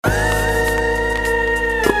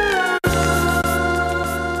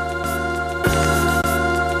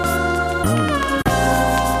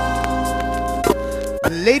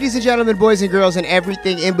Ladies and gentlemen, boys and girls, and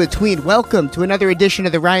everything in between, welcome to another edition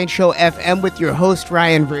of The Ryan Show FM with your host,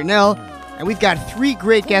 Ryan Vernell. And we've got 3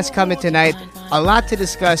 great guests coming tonight, a lot to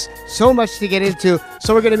discuss, so much to get into,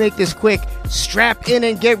 so we're going to make this quick. Strap in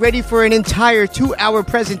and get ready for an entire 2-hour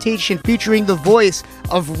presentation featuring the voice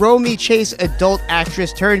of Romy Chase, adult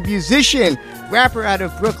actress turned musician, rapper out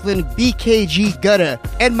of Brooklyn, BKG Gutta,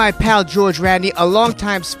 and my pal George Radney, a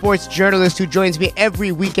longtime sports journalist who joins me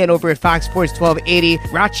every weekend over at Fox Sports 1280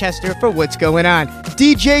 Rochester for What's Going On.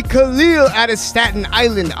 DJ Khalil out of Staten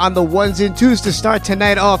Island on the 1s and 2s to start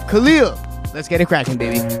tonight off. Khalil, let's get it cracking,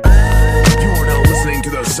 baby. You're now listening to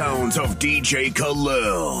the sounds of DJ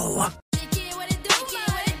Khalil.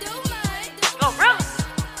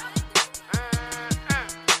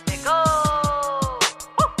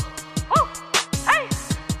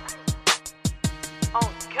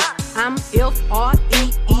 I'm F-R-E-E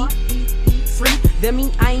free. That mean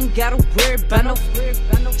I ain't gotta worry about no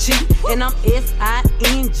cheat. And I'm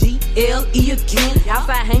S-I-N-G-L-E again.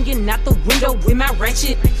 Outside hanging out the window with my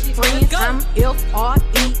ratchet friends. I'm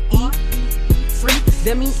F-R-E-E free.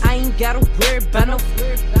 That mean I ain't gotta worry about no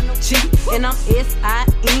cheat. And I'm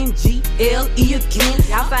S-I-N-G-L-E again.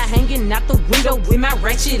 Outside hanging out the window with my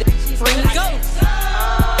ratchet friends. Go,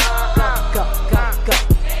 go, go, go.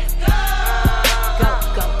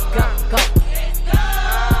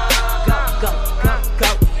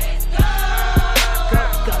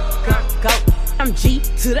 I'm G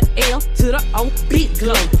to the L to the O, big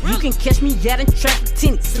glow. You can catch me out in traffic,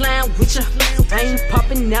 tinted slime with ya. I ain't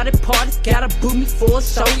popping out at parties, gotta book me for a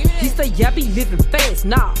show. He say, I be living fast,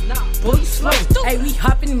 nah, boy, you slow. Hey, we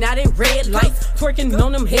hopping out at red lights, twerking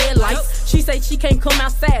on them headlights. She say she can't come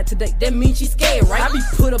outside today, that means she scared, right? I be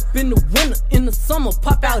put up in the winter, in the summer,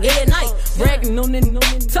 pop out at night. Bragging on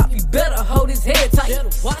that top, you better hold his head tight.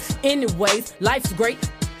 Anyways, life's great.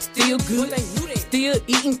 Still good, still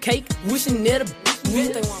eating cake, wishing that a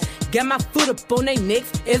would. Got my foot up on they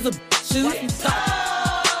necks as a shooting top.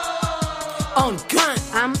 On gun,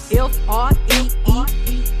 I'm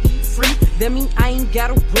F-R-E-E free. That mean I ain't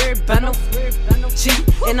gotta worry about no cheat.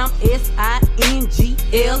 And I'm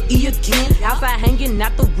S-I-N-G-L-E again. Outside hanging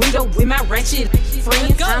out the window with my ratchet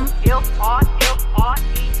friends. I'm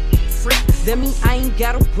F-R-E-E free. That mean I ain't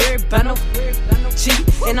gotta worry about no cheat.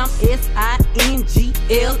 And I'm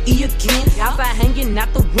S-I-N-G-L-E again. Outside hanging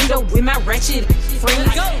out the window with my ratchet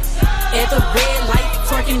friends. At the red light,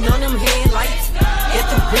 twerking on them headlights. At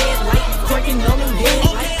the red light, twerking on them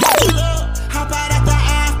headlights. Hop out at the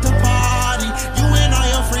after party. You and all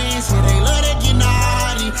your friends say they love that get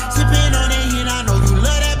naughty. Sipping on that hit, I know you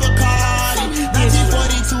love that Bacardi.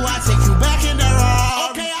 1942, I take you back in the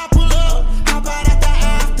Rari. Okay, I pull up. Hop out at the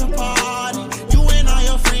after party. You and all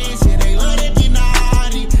your friends say they love that get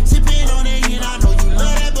naughty. Sipping on that hit, I know you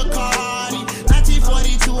love that Bacardi.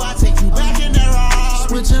 1942, I take you back in the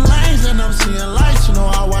Rari. Switching lanes and I'm seeing lights. You know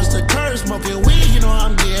I watch the curve, smoking weed. You know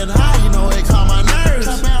I'm getting high. You know it calm my nerves.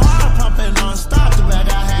 Pumping non-stop, the bag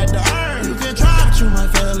I had to earn. You can try, but you might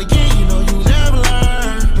fail again. You know you never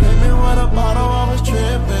learn. Hit me with a bottle, I was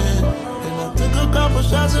tripping. And I took a couple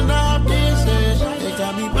shots and now I'm dancing. It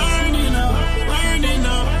got me burning up,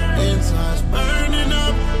 inside's burning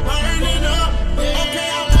up, yeah. Okay,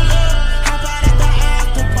 I pull up, hop out at the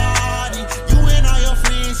after party. You and all your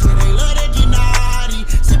friends say they love that get naughty.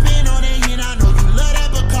 Sipping on that hit, I know you love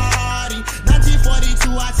that Bacardi.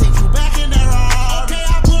 1942, I take you back in that Rari. Okay,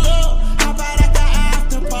 I pull up, hop out at the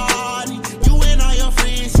after party. You and all your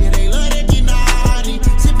friends say they love that get naughty.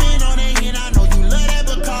 Sipping on that hit, I know you love that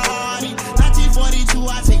Bacardi. 1942,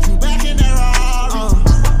 I take you back in that Rari.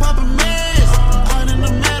 Papa Miss, out in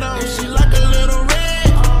the meadow, she like a little red.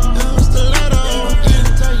 It was stiletto,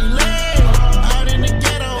 didn't tell you late. Out in the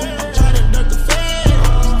ghetto, try to duck the feds,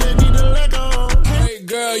 still need to let go. Hey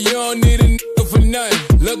girl, you don't need a nigga for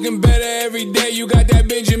nothing. Looking better every day, you got that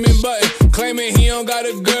Benjamin Button. Claiming he don't got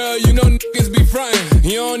a girl, you know niggas be frontin'.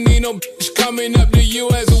 You don't need no bitch coming up to you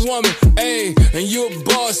as a woman. Ayy, and you a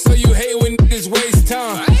boss, so you hate when niggas waste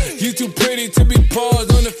time. You too pretty to be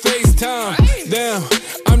paused on the FaceTime. Damn,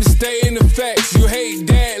 I'm just stating the facts. You hate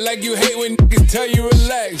that like you hate when niggas tell you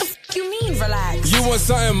relax. You mean relax? You want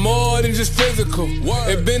something more than just physical.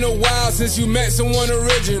 It been a while since you met someone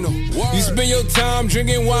original. You spend your time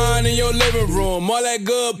drinking wine in your living room. All that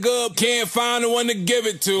good, can't find the one to give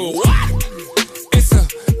it to. It's a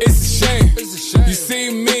shame. You see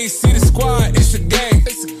me, see the squad, it's a game.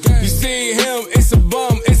 You see him, it's a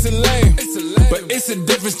bum, it's a lame. But it's a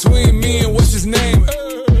difference between me and what's his name.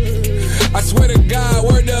 I swear to God,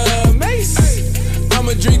 word to Mace.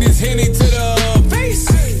 I'ma drink this Henny to the face.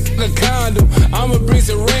 A condom, I'ma bring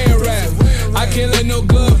some rain rap. I can't let no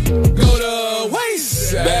glove go to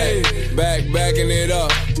waste. Bad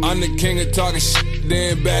I'm the king of talking shit,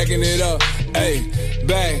 then backing it up. Hey,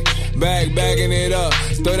 backing it up.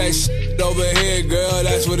 Throw that shit over here, girl,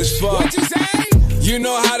 that's what it's for. What you say? You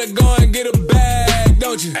know how to go and get a bag,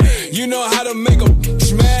 don't you? You know how to make a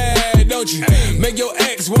bitch mad, don't you? Make your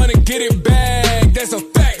ex wanna get it back, that's a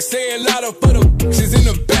fact. Say it louder for the bitches in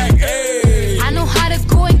the back, hey. I know how to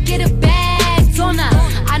go and get a bag, don't I?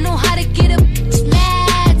 I know how to get a bitch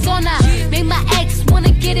mad, don't I? Make my ex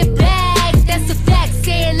wanna get it back, that's a fact.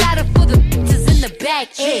 Say it louder for the bitches in the back,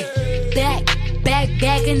 hey.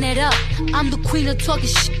 Backing it up. I'm the queen of talking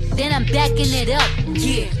shit, then I'm backing it up,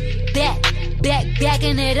 yeah.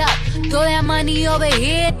 Backing it up. Throw that money over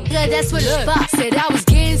here, nigga, that's what it's for. Said I was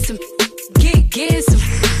getting some, getting some.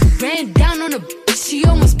 Ran down on a bitch, she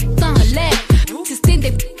almost on her leg. Just think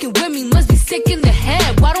they fucking with me, must be sick in the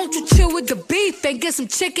head. Why don't you chill with the beef and get some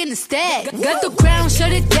chicken instead? Got the ground,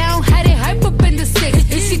 shut it down, had it hype up in the six.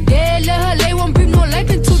 If she dead, let her lay, won't bring no life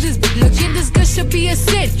into this bitch. Looking this girl should be a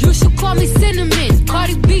sin. You should call me Cinnamon.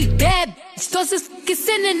 Cardi B, bad bitch, those is fucking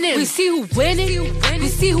synonyms. We see who winning, we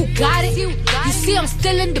see who got it. You see I'm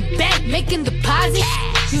still in the bank making deposits.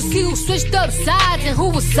 You see who switched up sides and who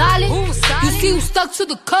was solid. You see who stuck to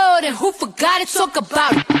the code and who forgot it. Talk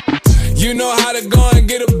about it. You know how to go and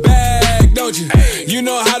get a bag, don't you? You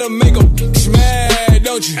know how to make a bitch mad,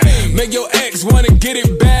 don't you? Make your ex wanna get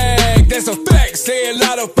it back, that's a fact. Say it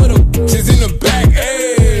louder for the bitches in the back,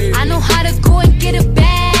 hey. I know how to go and get a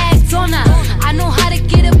bag, don't I? I know how to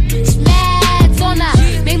get a bitch mad, don't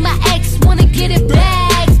I? Make my ex wanna get it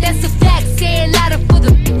back, that's a fact. Say it louder for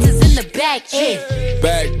the bitches in the back, hey.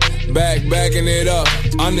 Backing it up.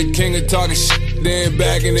 I'm the king of talking shit, then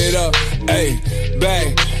backing it up. Hey,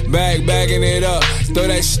 backing it up. Throw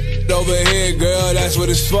that shit over here, girl, that's what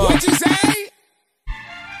it's for. What you say?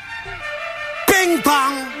 Bing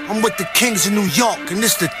bong, I'm with the Kings of New York, and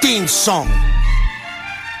this the theme song.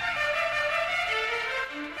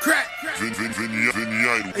 Crack.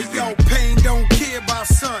 Hey yo, Pain don't care about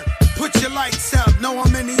son. Put your lights out. Know how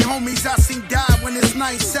many homies I seen die when it's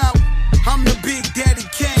nice out. I'm the Big Daddy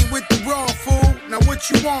Kane with the raw food. Now what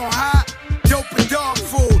you want, hot? Dope and dog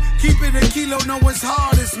food. Keep it a kilo, no one's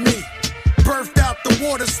hard as me. Birthed out the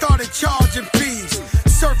water, started charging fees.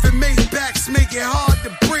 Surfing Maybachs make it hard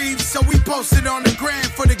to breathe. So we posted on the gram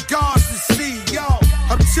for the guards to see. Yo,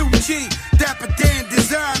 I'm 2G, Dapper Dan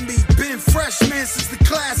designed me. Been freshman since the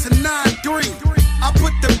class of 9-3. I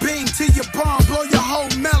put the beam to your bomb, blow your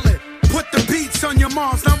whole melon. Put the beats on your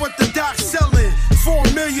moms, not what the doc's selling. 4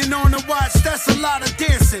 million on the watch, that's a lot of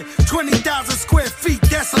dancing. 20,000 square feet,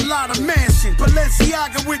 that's a lot of mansion.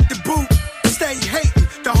 Balenciaga with the boot, stay hating.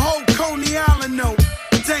 The whole Coney Island know,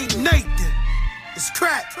 it ain't Nathan, it's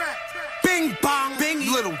crack. Bing bong,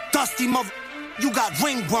 bing, Little dusty mother, you got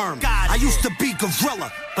ringworm. I used to be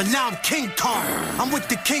gorilla, but now I'm King Kong. I'm with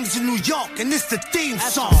the Kings of New York, and this the theme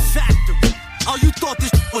song. Factory. Oh, you thought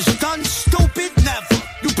this was done, stupid? Never.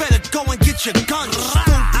 You better go and get your guns.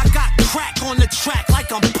 I got crack on the track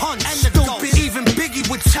like I'm Punch. And stupid. Even Biggie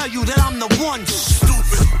would tell you that I'm the one.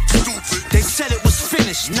 Stupid. They said it was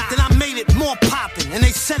finished. Then I made it more poppin', and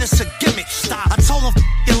they said it's a gimmick. Stop. I told them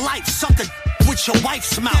your life, suck a with your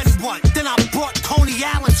wife's mouth. Then what? Then I brought Coney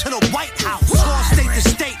Island to the White House. Score state to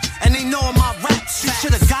state, and they know my raps. You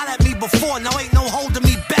should've got at me before, now ain't no holding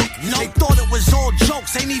me back. No. They thought it was all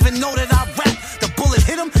jokes, ain't even know that I rap. The bullet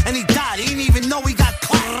hit him, and he died, he ain't even know he got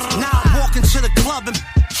clapped. Now I'm walking to the club and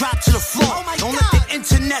drop to the floor. Don't let the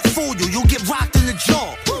internet fool you, you'll get rocked in the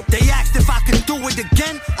jaw. They asked if I could do it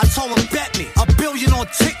again, I told them bet me. $1 billion on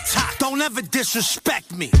TikTok, don't ever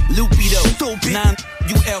disrespect me. Lupido, Stupid.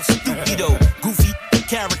 9UL stupido, goofy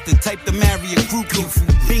character, type to marry a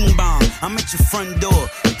groupie. Bing bong, I'm at your front door.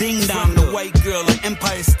 Ding dong, the white girl, an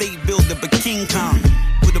Empire State Builder, but King Kong.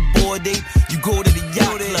 With a board date, you go to the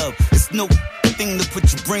yacht club. It's no thing to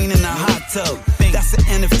put your brain in a hot tub. That's an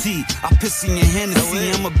NFT. I piss in your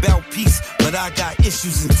Hennessy. I'm about peace, but I got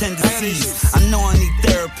issues and tendencies. I know I need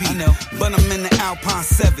therapy, but I'm in the Alpine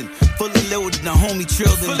 7, fully loaded. The homie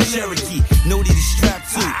trailed in the Cherokee. Know that he's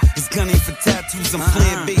strapped too. His gun ain't for tattoos. I'm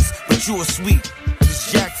playing bass, but you are sweet.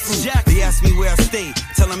 It's jackfruit. They ask me where I stay.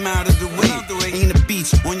 Tell them out of the way. Ain't a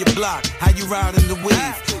beach on your block. How you riding the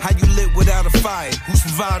wave? How you lit without a fire? Who's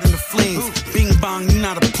providing the flames? Bing bong, you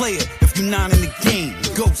not a player if you not in the game.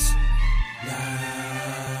 Ghost.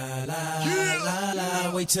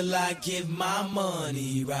 Wait till I get my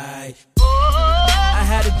money right. I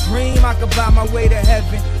had a dream I could buy my way to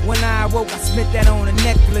heaven. When I awoke, I spent that on a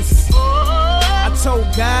necklace. I told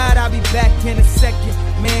God I'll be back in a second.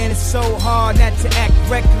 Man, it's so hard not to act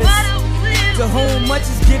reckless. To whom much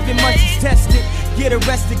is given, much is tested. Get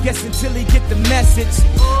arrested, guess until he get the message.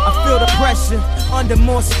 I feel the pressure under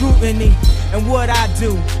more scrutiny. And what I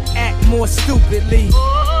do, act more stupidly.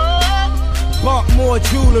 Bought more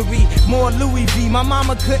jewelry, more Louis V. My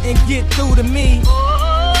mama couldn't get through to me.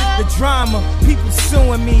 The drama, people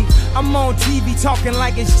suing me. I'm on TV talking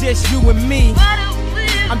like it's just you and me.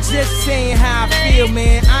 I'm just saying how I feel,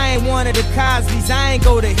 man. I ain't one of the Cosbys, I ain't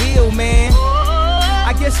go to Hill, man.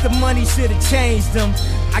 I guess the money should've changed them.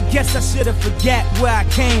 I guess I should've forgot where I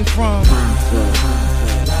came from.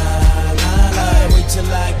 Wait till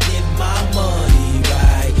I get my money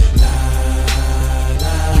right.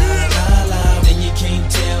 Then you can't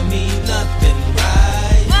tell me nothing,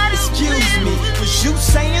 right? Excuse me, was you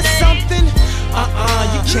saying something?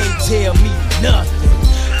 You can't tell me nothing.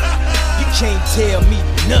 You can't tell me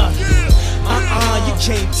nothing. You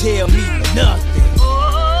can't tell me nothing.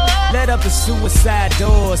 Let up the suicide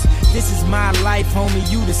doors. This is my life, homie,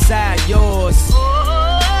 you decide yours.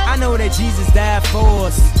 I know that Jesus died for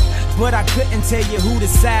us, but I couldn't tell you who the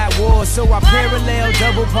side was. So I parallel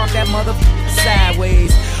double park that motherfucker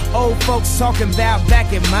sideways. Old folks talking about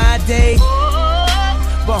back in my day,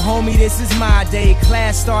 but homie, this is my day.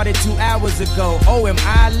 Class started 2 hours ago. Oh, am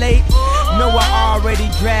I late? No, I already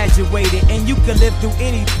graduated. And you can live through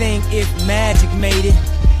anything if magic made it.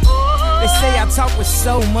 They say I talk with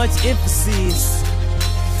so much emphasis.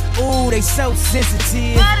 Ooh, they so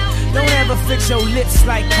sensitive. Don't ever fix your lips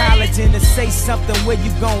like collagen to say something where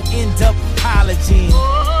you gon' end up apologizing.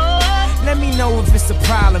 Let me know if it's a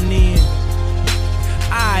problem then.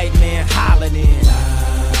 Alright, man, holler then.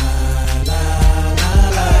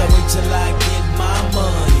 Wait till I get my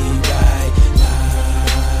money right.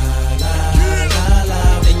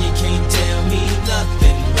 Then you can't tell me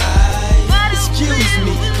nothing, right? Excuse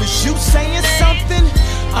me, was you saying something?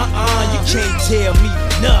 You can't tell me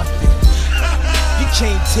nothing. You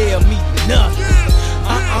can't tell me nothing.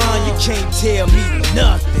 You can't tell me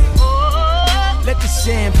nothing. Let the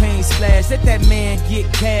champagne splash, let that man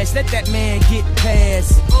get cash, let that man get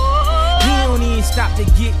past. He don't even stop to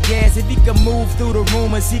get gas. If he could move through the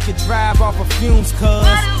rumors, he could drive off of fumes, cuz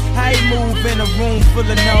how he move in a room full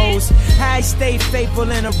of no's, how he stay faithful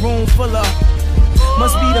in a room full of.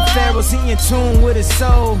 Must be the Pharaohs, he in tune with his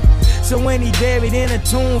soul. So when he buried in a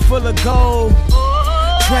tomb full of gold,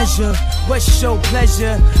 treasure, what's your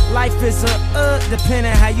pleasure? Life is a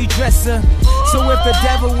depending how you dress her. So if the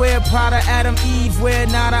devil wear Prada, Adam, Eve wear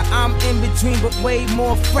nada, I'm in between but way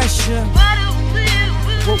more fresher,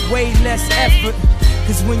 with way less effort.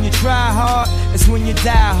 Cause when you try hard, it's when you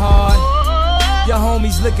die hard. Your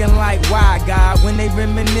homies looking like, why God? When they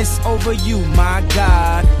reminisce over you, my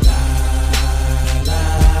God.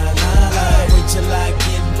 Wait till I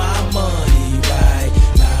get my money right.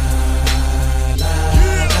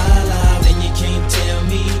 Then you can't tell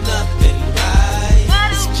me nothing, right?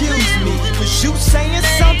 Excuse me, was you saying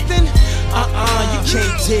something? You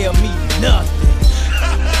can't tell me nothing.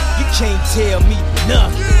 You can't tell me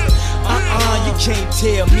nothing. You can't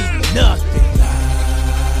tell me nothing.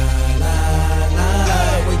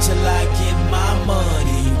 Wait till I get my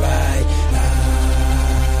money right.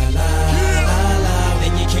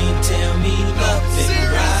 Then you can't tell me nothing,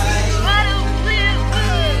 right?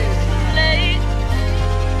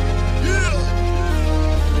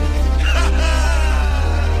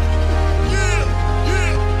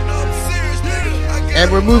 And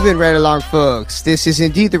we're moving right along, folks. This is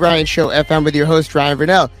indeed the Ryan Show FM with your host, Ryan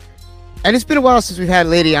Vernell. And it's been a while since we've had a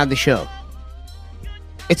lady on the show.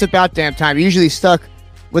 It's about damn time. You're usually stuck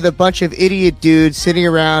with a bunch of idiot dudes sitting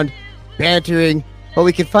around, bantering, but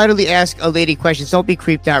we can finally ask a lady questions. Don't be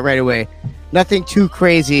creeped out right away. Nothing too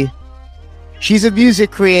crazy. She's a music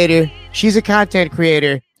creator. She's a content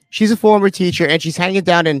creator. She's a former teacher, and she's hanging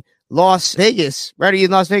down in Las Vegas. Right? Are you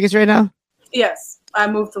in Las Vegas right now? Yes. I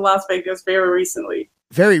moved to Las Vegas very recently.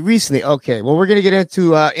 Very recently. Okay. Well, we're going to get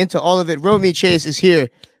into all of it. Romy Chase is here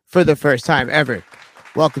for the first time ever.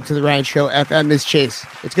 Welcome to the Ryan Show FM, Ms. Chase.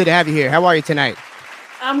 It's good to have you here. How are you tonight?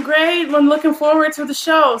 I'm great. I'm looking forward to the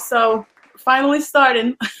show. So finally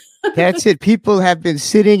starting. That's it. People have been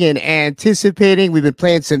sitting and anticipating. We've been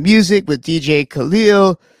playing some music with DJ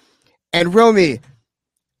Khalil. And Romy,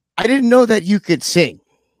 I didn't know that you could sing.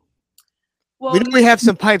 Well, we know we have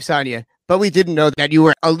some pipes on you, but we didn't know that you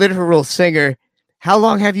were a literal singer. How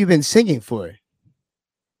long have you been singing for?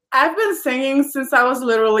 I've been singing since I was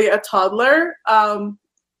literally a toddler.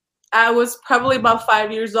 I was probably about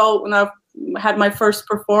 5 years old when I had my first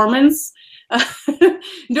performance.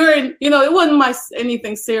 During, it wasn't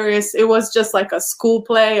anything serious. It was just like a school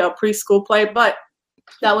play, a preschool play. But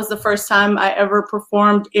that was the first time I ever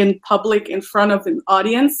performed in public in front of an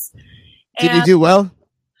audience. Did you do well?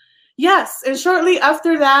 Yes, and shortly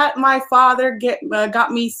after that, my father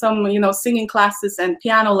got me some, singing classes and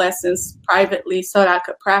piano lessons privately so that I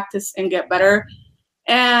could practice and get better.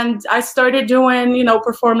 And I started doing,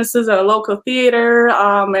 performances at a local theater,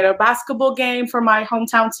 at a basketball game for my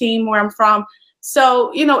hometown team where I'm from.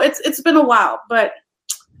 So, it's been a while, but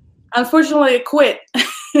unfortunately, I quit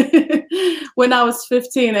when I was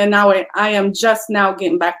 15, and now I am just now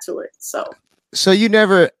getting back to it. So you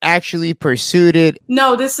never actually pursued it?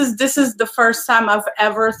 No, this is the first time I've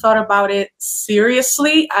ever thought about it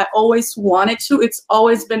seriously. I always wanted to. It's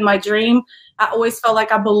always been my dream. I always felt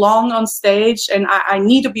like I belong on stage and I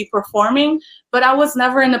need to be performing, but I was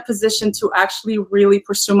never in a position to actually really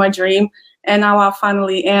pursue my dream. And now I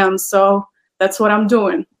finally am. So that's what I'm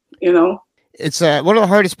doing, It's one of the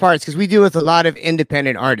hardest parts because we deal with a lot of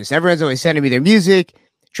independent artists. Everyone's always sending me their music,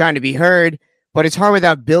 trying to be heard. But it's hard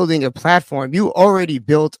without building a platform. You already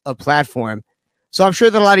built a platform. So I'm sure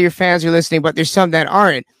that a lot of your fans are listening, but there's some that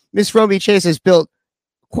aren't. Miss Romy Chase has built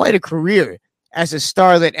quite a career as a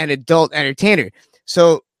starlet and adult entertainer.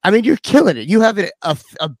 So, you're killing it. You have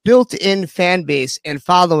a built-in fan base and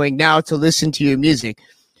following now to listen to your music.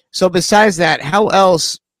 So besides that, how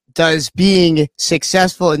else does being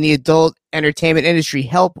successful in the adult entertainment industry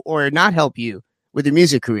help or not help you with your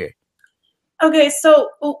music career? Okay, so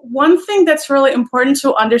one thing that's really important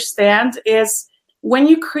to understand is when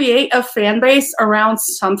you create a fan base around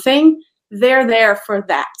something, they're there for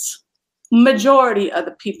that. Majority of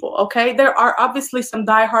the people, okay? There are obviously some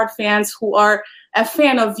diehard fans who are a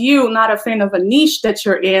fan of you, not a fan of a niche that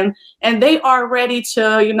you're in, and they are ready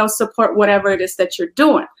to, support whatever it is that you're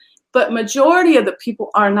doing. But majority of the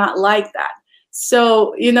people are not like that.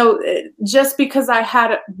 So, just because I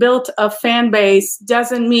had built a fan base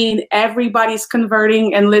doesn't mean everybody's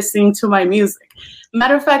converting and listening to my music.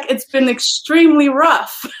 Matter of fact, it's been extremely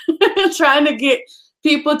rough trying to get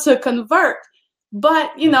people to convert.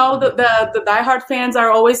 But, the diehard fans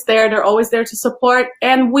are always there. They're always there to support.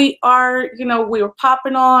 And we are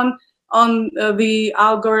popping on the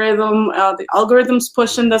algorithm. The algorithm's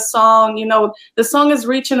pushing the song. The song is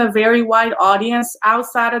reaching a very wide audience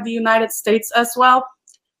outside of the United States as well.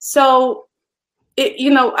 So,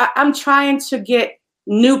 I'm trying to get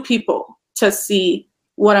new people to see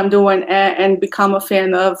what I'm doing and become a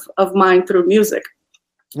fan of mine through music.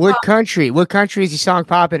 What country is your song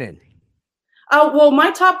popping in? Well,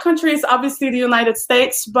 my top country is obviously the United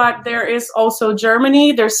States, but there is also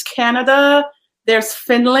Germany, there's Canada, there's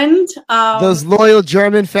Finland. Those loyal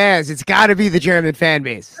German fans. It's got to be the German fan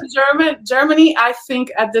base. Germany, I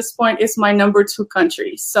think at this point is my number 2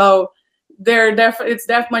 country. So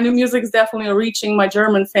my new music is definitely reaching my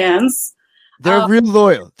German fans. They're real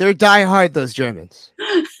loyal. They're diehard, those Germans.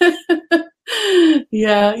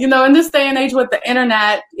 Yeah, in this day and age with the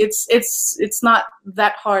internet, it's not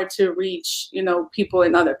that hard to reach, people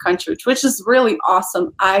in other countries, which is really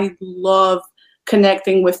awesome. I love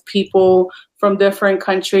connecting with people from different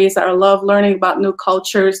countries. I love learning about new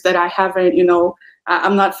cultures that I haven't,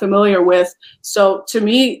 I'm not familiar with. So to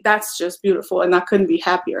me, that's just beautiful, and I couldn't be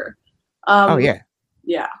happier.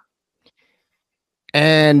 Yeah.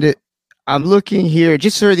 And I'm looking here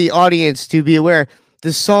just for the audience to be aware.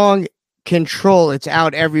 The song Control, it's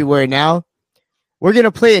out everywhere now. We're going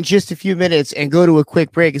to play in just a few minutes and go to a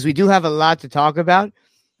quick break because we do have a lot to talk about.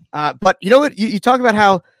 But you know what? You talk about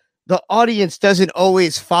how the audience doesn't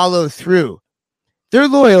always follow through. They're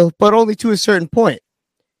loyal, but only to a certain point.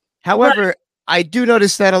 However, right. I do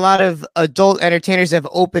notice that a lot of adult entertainers have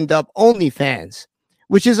opened up OnlyFans,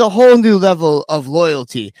 which is a whole new level of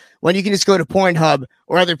loyalty when you can just go to Pornhub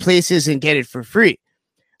or other places and get it for free.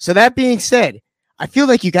 So that being said, I feel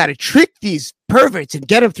like you got to trick these perverts and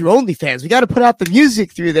get them through OnlyFans. We got to put out the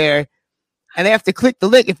music through there, and they have to click the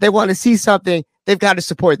link. If they want to see something, they've got to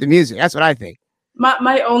support the music. That's what I think.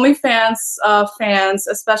 My OnlyFans fans,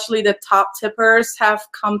 especially the top tippers, have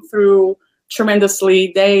come through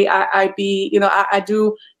tremendously. I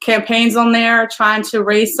do campaigns on there trying to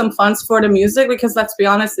raise some funds for the music because let's be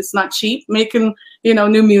honest, it's not cheap making,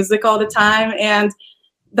 new music all the time. And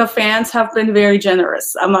the fans have been very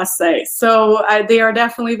generous, I must say. So they are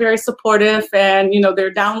definitely very supportive, and they're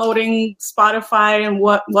downloading Spotify and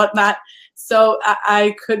whatnot. So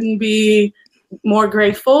I couldn't be more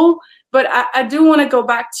grateful. But I do want to go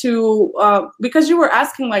back to because you were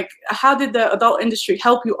asking, like, how did the adult industry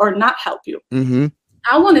help you or not help you? Mm-hmm.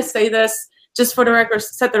 I want to say this just for the record,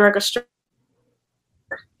 set the record straight.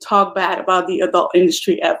 Talk bad about the adult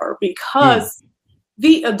industry ever, because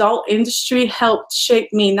the adult industry helped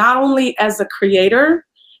shape me not only as a creator,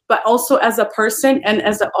 but also as a person and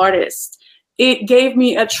as an artist. It gave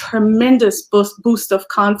me a tremendous boost of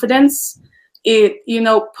confidence it,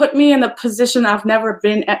 put me in a position I've never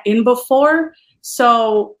been in before.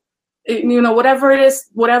 So, whatever it is,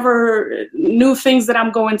 whatever new things that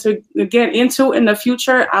I'm going to get into in the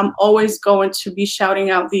future, I'm always going to be shouting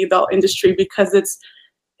out the adult industry, because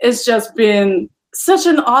it's just been such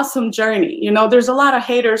an awesome journey. There's a lot of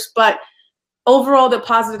haters, but overall the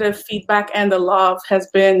positive feedback and the love has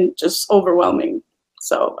been just overwhelming.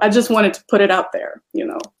 So I just wanted to put it out there,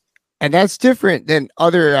 And that's different than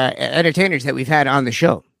other entertainers that we've had on the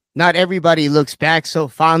show. Not everybody looks back so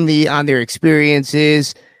fondly on their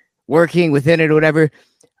experiences working within it or whatever.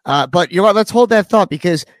 But you know what? Let's hold that thought,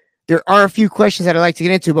 because there are a few questions that I'd like to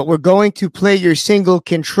get into, but we're going to play your single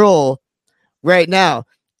Control right now.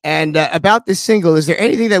 And about this single, is there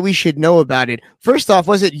anything that we should know about it? First off,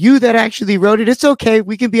 was it you that actually wrote it? It's okay.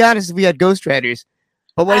 We can be honest if we had ghostwriters.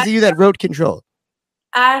 But was it you that wrote Control?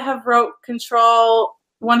 I have wrote Control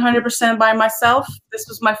 100% by myself. This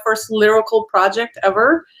was my first lyrical project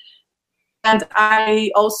ever. And I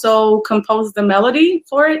also composed the melody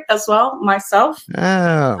for it as well myself.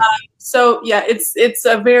 Oh. So yeah, I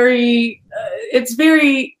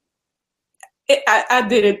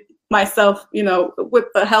did it myself, with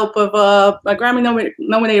the help of a Grammy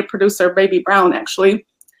nominated producer, Baby Brown, actually.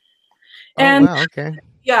 And wow, okay.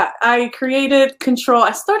 Yeah, I created Control.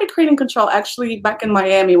 I started creating Control actually back in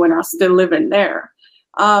Miami when I was still living there.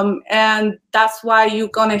 And that's why you're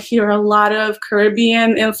going to hear a lot of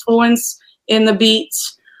Caribbean influence in the beat,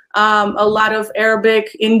 a lot of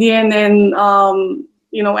Arabic, Indian, and,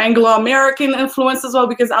 Anglo-American influence as well,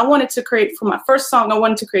 because I wanted to create, for my first song, I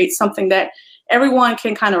wanted to create something that everyone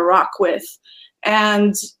can kind of rock with.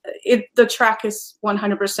 And the track is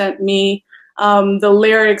 100% me. The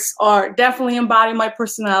lyrics are definitely embody my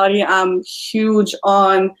personality. I'm huge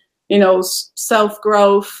on,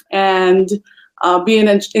 self-growth and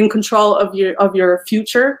being in control of your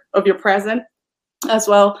future, of your present as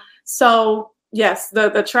well. So yes,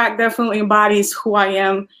 the track definitely embodies who I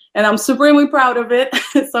am, and I'm supremely proud of it.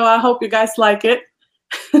 So I hope you guys like it.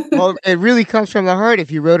 Well, it really comes from the heart.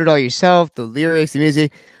 If you wrote it all yourself, the lyrics, the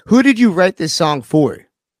music, who did you write this song for?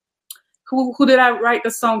 Who did I write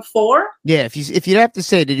the song for? Yeah, if you'd have to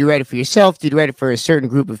say, did you write it for yourself? Did you write it for a certain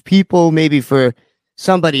group of people? Maybe for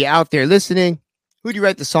somebody out there listening? Who did you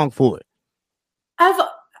write the song for?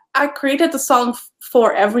 I created the song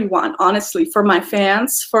for everyone, honestly, for my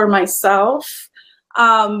fans, for myself.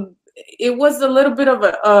 It was a little bit of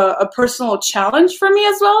a personal challenge for me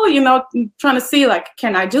as well, trying to see,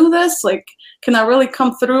 can I do this? Can I really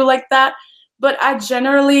come through like that? But I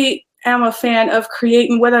generally am a fan of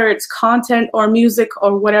creating, whether it's content or music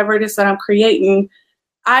or whatever it is that I'm creating.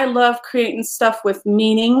 I love creating stuff with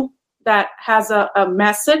meaning that has a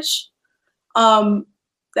message.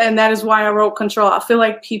 And that is why I wrote Control. I feel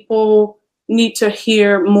like people need to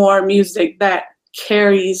hear more music that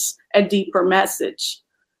carries a deeper message.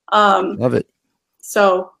 Love it.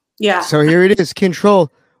 So, yeah. So here it is, Control,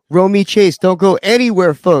 Romy Chase. Don't go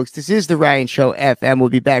anywhere, folks. This is The Ryan Show FM. We'll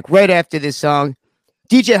be back right after this song.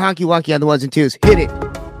 DJ Honky Wonky on the ones and twos. Hit it.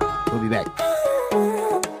 We'll be back.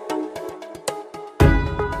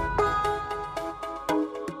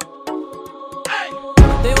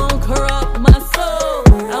 They won't corrupt my soul.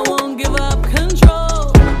 I won't give up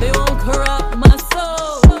control. They won't corrupt my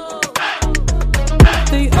soul.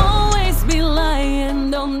 They always be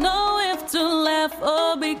lying. Don't know if to laugh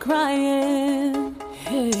or be crying.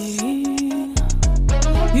 Hey,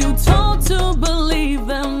 you told to believe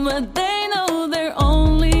them, but they know they're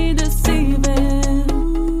only deceiving.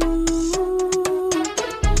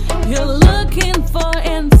 You're looking for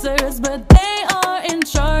answers, but they are in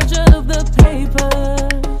charge of the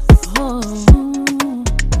papers. Oh.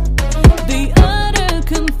 The utter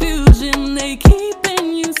confusion, they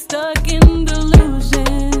keeping you stuck in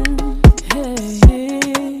delusion.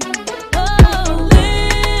 Hey. Oh,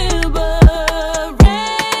 liberate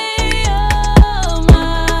your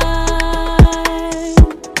mind.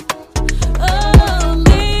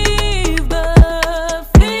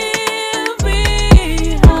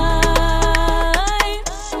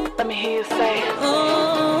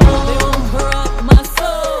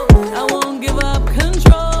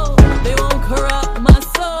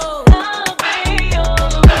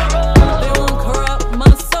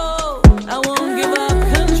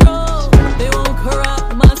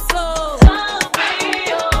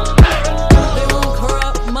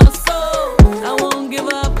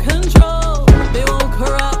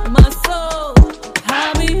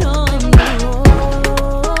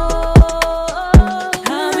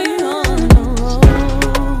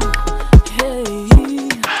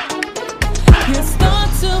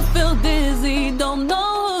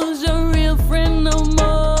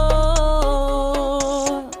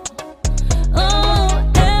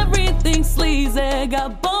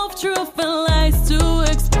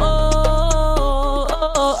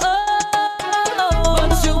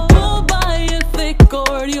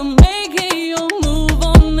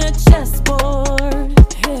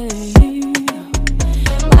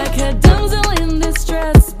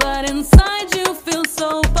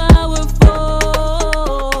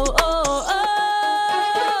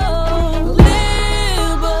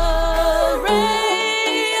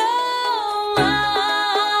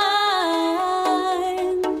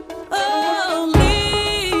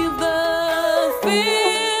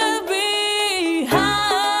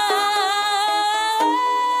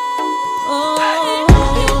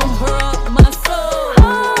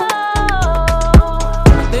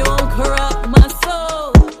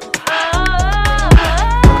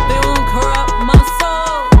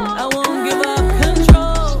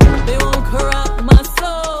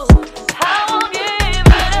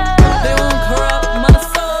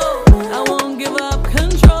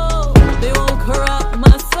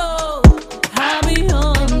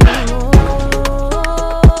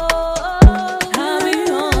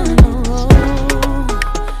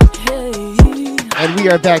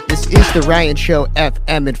 are back. This is the Ryan Show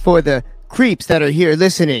FM, and for the creeps that are here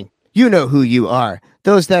listening, you know who you are.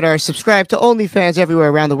 Those that are subscribed to OnlyFans everywhere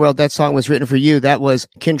around the world, that song was written for you. That was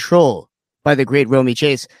Control by the great Romy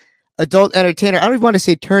Chase. Adult entertainer. I don't even want to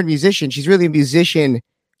say turned musician. She's really a musician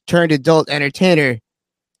turned adult entertainer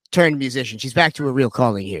turned musician. She's back to her real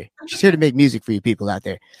calling here. She's here to make music for you people out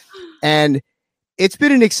there. And it's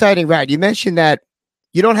been an exciting ride. You mentioned that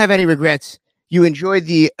you don't have any regrets. You enjoy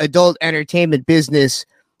the adult entertainment business.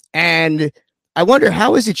 And I wonder,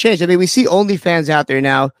 how has it changed? I mean, we see OnlyFans out there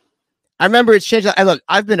now. I remember it's changed.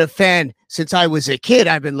 I've been a fan since I was a kid.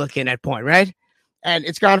 I've been looking at porn, right? And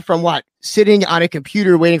it's gone from what? Sitting on a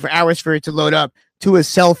computer waiting for hours for it to load up to a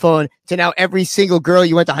cell phone to now every single girl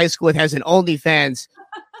you went to high school with has an OnlyFans.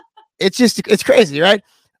 It's crazy, right?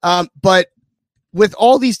 But with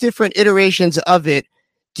all these different iterations of it,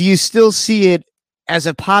 do you still see it as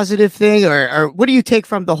a positive thing, or what do you take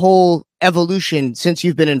from the whole evolution since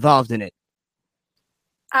you've been involved in it?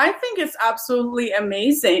 I think it's absolutely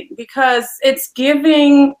amazing because it's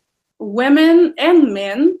giving women and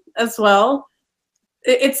men as well,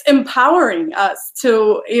 it's empowering us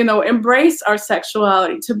to, embrace our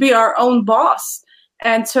sexuality, to be our own boss,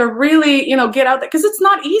 and to really, get out there. Because it's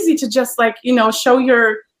not easy to just show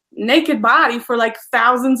your naked body for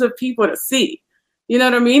thousands of people to see. You know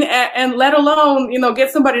what I mean? And let alone,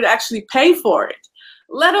 get somebody to actually pay for it,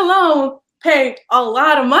 let alone pay a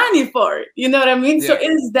lot of money for it. You know what I mean? Yeah. So it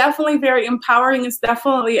is definitely very empowering. It's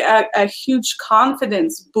definitely a huge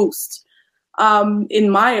confidence boost, in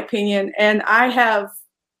my opinion. And I have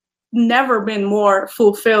never been more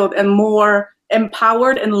fulfilled and more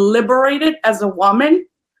empowered and liberated as a woman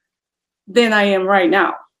than I am right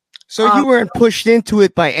now. So you weren't pushed into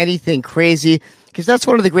it by anything crazy? Because that's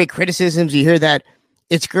one of the great criticisms. You hear that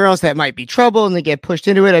it's girls that might be trouble and they get pushed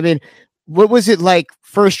into it. I mean, what was it like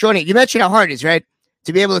first joining? You mentioned how hard it is, right?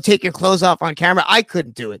 To be able to take your clothes off on camera. I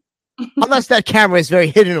couldn't do it unless that camera is very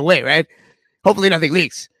hidden away, right? Hopefully nothing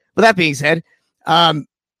leaks. But that being said,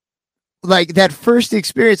 that first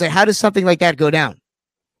experience, how does something like that go down?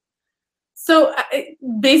 So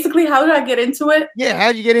basically, how did I get into it? Yeah, how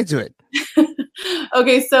did you get into it?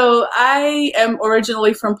 Okay, so I am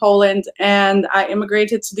originally from Poland, and I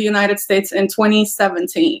immigrated to the United States in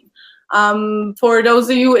 2017. For those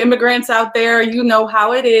of you immigrants out there, you know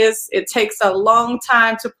how it is. It takes a long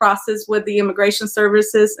time to process with the immigration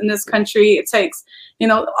services in this country. It takes,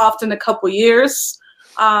 often a couple years.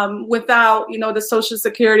 Without, the social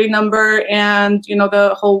security number and,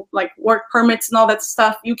 the whole work permits and all that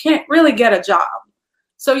stuff, you can't really get a job.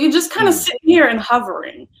 So you just kind of sit here and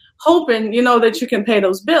hovering, hoping, that you can pay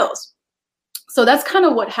those bills. So that's kind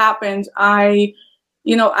of what happened. I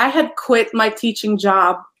had quit my teaching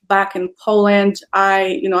job back in Poland.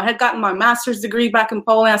 I had gotten my master's degree back in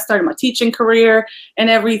Poland. I started my teaching career and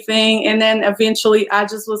everything. And then eventually I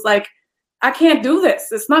just was like, I can't do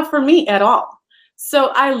this. It's not for me at all. So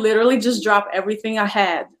I literally just dropped everything I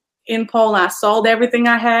had in Poland. I sold everything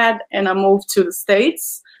I had and I moved to the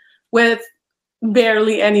States with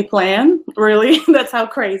barely any plan, really. That's how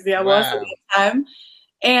crazy I was at the time.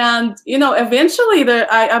 And, eventually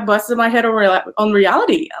I busted my head on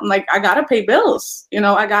reality. I'm like, I got to pay bills.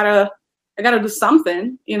 I got to do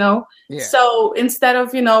something, Yeah. So instead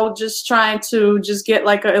of, just trying to just get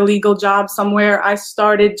an illegal job somewhere, I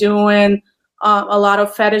started doing a lot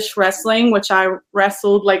of fetish wrestling, which I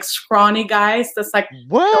wrestled scrawny guys. That's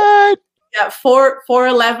what?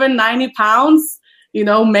 4'11", 90 pounds,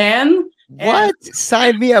 man. What?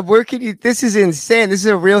 Sign me up. Where can you? This is insane. This is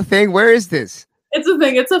a real thing. Where is this? It's a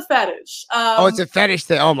thing. It's a fetish. It's a fetish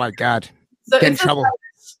thing. Oh my God. So get in trouble.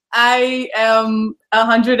 I am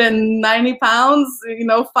 190 pounds,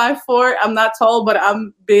 5'4". I'm not tall, but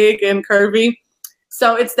I'm big and curvy.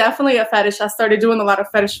 So it's definitely a fetish. I started doing a lot of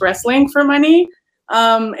fetish wrestling for money.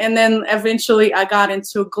 And then eventually I got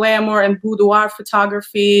into glamour and boudoir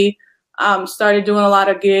photography. Started doing a lot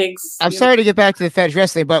of gigs. I'm sorry to get back to the fetish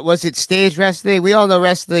wrestling, but was it stage wrestling? We all know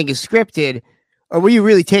wrestling is scripted. Or were you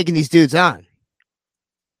really taking these dudes on?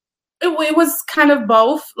 It was kind of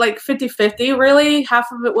both, 50-50, really.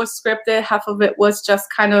 Half of it was scripted. Half of it was just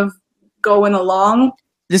kind of going along.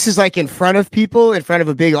 This is in front of people, in front of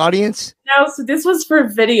a big audience? No, so this was for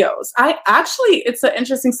videos. It's an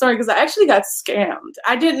interesting story because I actually got scammed.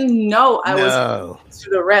 I didn't know I was into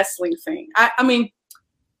the wrestling thing. I mean,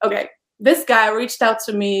 okay, this guy reached out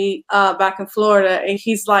to me back in Florida, and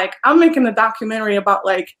he's like, I'm making a documentary about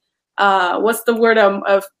what's the word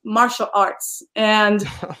of martial arts and,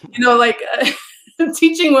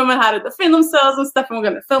 teaching women how to defend themselves and stuff. And we're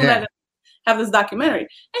going to film that and have this documentary.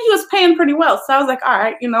 And he was paying pretty well. So I was like, all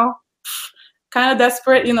right, kind of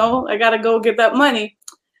desperate, I got to go get that money.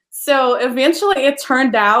 So eventually it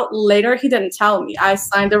turned out later, he didn't tell me. I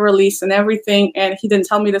signed the release and everything, and he didn't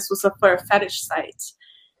tell me this was for a fetish site.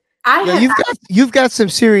 You've got some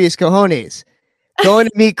serious cojones. Going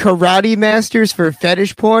to meet karate masters for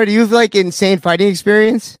fetish porn? Do you have like insane fighting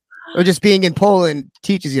experience? Or just being in Poland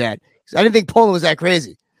teaches you that? I didn't think Poland was that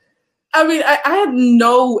crazy. I mean, I had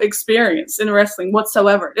no experience in wrestling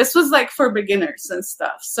whatsoever. This was like for beginners and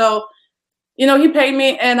stuff. So, you know, he paid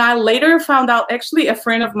me, and I later found out, actually, a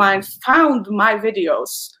friend of mine found my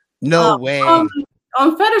videos. No way.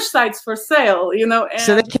 On fetish sites for sale, you know. And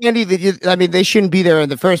so they can't even, I mean, they shouldn't be there in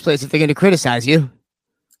the first place if they're going to criticize you.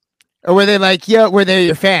 Or were they like, yo, were they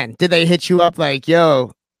your fan? Did they hit you up like,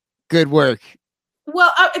 yo, good work?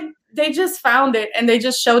 Well, they just found it and they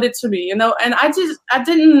just showed it to me, you know, and I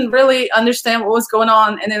didn't really understand what was going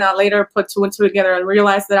on. And then I later put two and two together and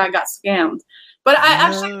realized that I got scammed. But I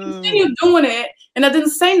actually continued doing it, and I didn't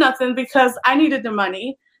say nothing because I needed the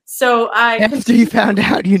money. So after you found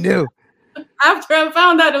out, you knew. After I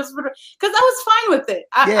found out, it was because I was fine with it.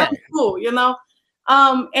 I'm cool, you know.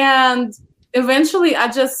 And eventually, I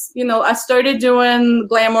just, you know, I started doing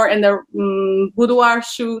glamour and the boudoir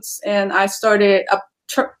shoots, and I started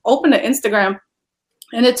opened an Instagram,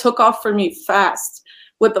 and it took off for me fast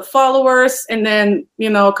with the followers. And then, you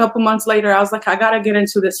know, a couple months later, I was like, I gotta get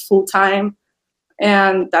into this full time,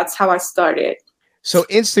 and that's how I started. So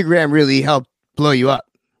Instagram really helped blow you up.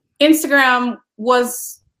 Instagram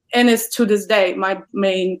was, and is to this day, my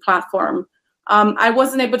main platform. I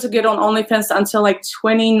wasn't able to get on OnlyFans until like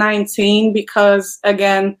 2019 because,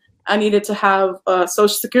 again, I needed to have a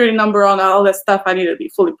social security number on all that stuff. I needed to be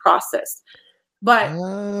fully processed. But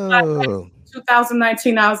in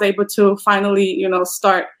 2019, I was able to finally, you know,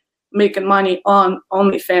 start making money on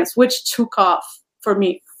OnlyFans, which took off for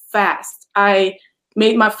me fast. I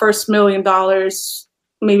made my first $1 million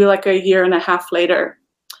maybe like a year and a half later.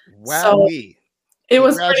 Wow. So it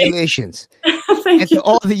was congratulations. Thank you. To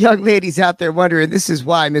all the young ladies out there wondering, this is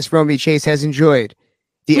why Miss Romy Chase has enjoyed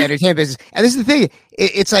the entertainment business. And this is the thing.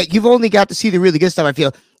 It's like you've only got to see the really good stuff, I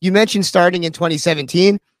feel. You mentioned starting in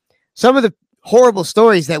 2017. Some of the horrible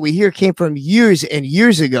stories that we hear came from years and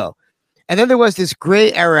years ago. And then there was this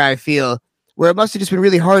gray era, I feel, where it must have just been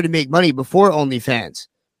really hard to make money before OnlyFans.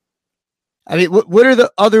 I mean, what are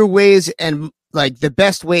the other ways and like the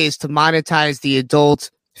best ways to monetize the adult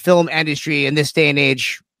film industry in this day and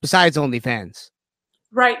age besides OnlyFans?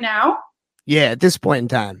 Right now? Yeah, at this point in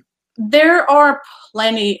time. There are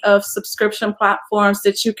plenty of subscription platforms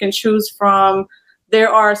that you can choose from. There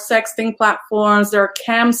are sexting platforms. There are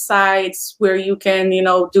cam sites where you can, you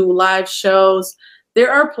know, do live shows.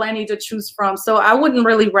 There are plenty to choose from. So I wouldn't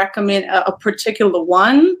really recommend a particular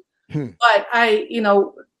one. But you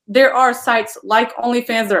know, there are sites like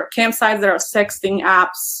OnlyFans. There are cam sites. There are sexting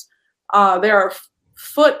apps. There are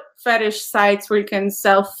foot fetish sites where you can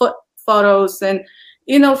sell foot photos and,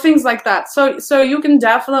 you know, things like that. So you can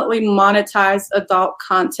definitely monetize adult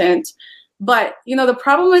content. But, you know, the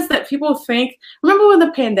problem is that people think, remember when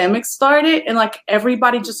the pandemic started and like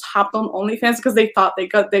everybody just hopped on OnlyFans because they thought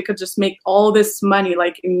they could just make all this money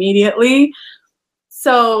like immediately.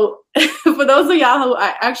 So for those of y'all who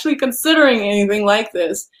are actually considering anything like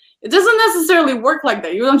this, it doesn't necessarily work like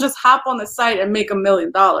that. You don't just hop on the site and make $1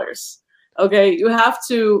 million. Okay, you have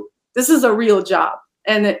to, this is a real job,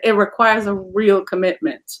 and it requires a real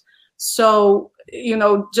commitment. So, you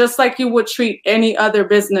know, just like you would treat any other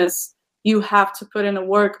business, you have to put in the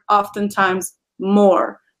work, oftentimes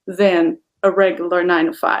more than a regular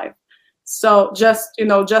 9-to-5. So just, you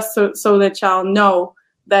know, just so that y'all know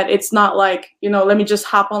that it's not like, you know, let me just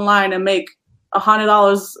hop online and make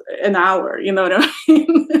 $100 an hour. You know what I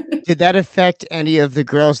mean? Did that affect any of the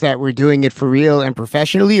girls that were doing it for real and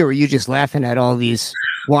professionally, or were you just laughing at all these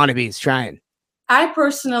wannabes trying? I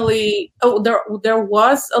personally, there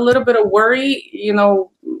was a little bit of worry, you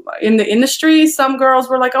know, in the industry. Some girls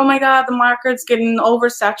were like, oh my God, the market's getting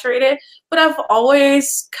oversaturated. But I've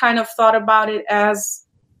always kind of thought about it as,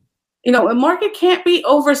 you know, a market can't be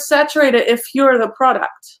oversaturated if you're the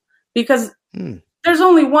product, because there's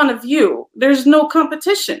only one of you. There's no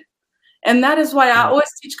competition. And that is why I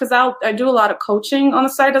always teach, because I do a lot of coaching on the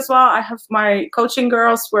site as well. I have my coaching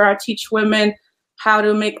girls where I teach women how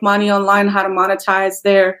to make money online, how to monetize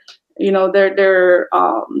their, you know, their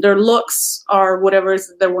looks or whatever it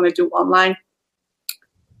is they want to do online.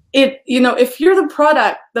 You know, if you're the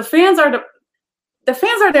product, the fans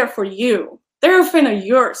are there for you. They're a fan of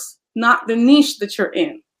yours, not the niche that you're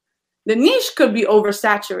in. The niche could be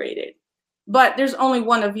oversaturated, but there's only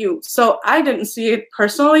one of you. So I didn't see it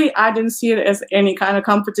personally. I didn't see it as any kind of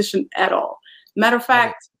competition at all. Matter of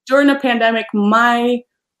fact, during the pandemic, my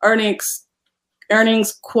earnings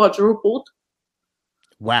earnings quadrupled.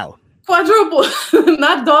 Wow. Quadrupled,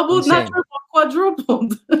 not doubled, Insane. not triple,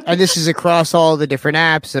 quadrupled. And this is across all the different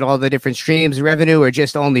apps and all the different streams of revenue, or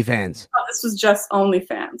just OnlyFans? This was just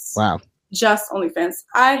OnlyFans. Wow. Just OnlyFans.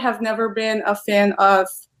 I have never been a fan of,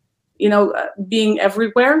 being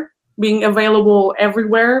everywhere, being available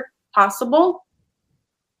everywhere possible.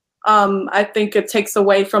 I think it takes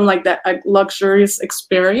away from like that luxurious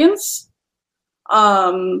experience.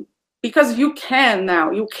 Because you can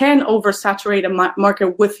oversaturate a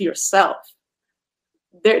market with yourself.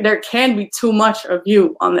 There can be too much of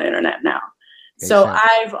you on the internet now. So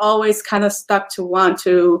I've always kind of stuck to one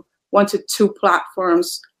to two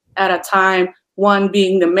platforms at a time. One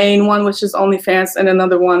being the main one, which is OnlyFans, and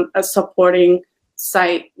another one a supporting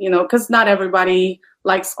site. Because not everybody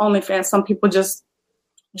likes OnlyFans. Some people just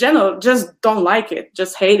don't like it,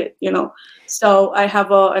 just hate it. So I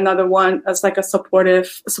have another one as like a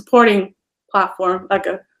supporting platform, like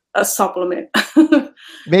a supplement.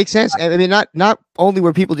 Makes sense. I mean, not only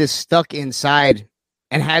were people just stuck inside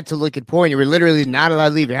and had to look at porn, you were literally not allowed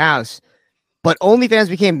to leave your house, but OnlyFans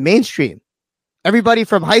became mainstream. Everybody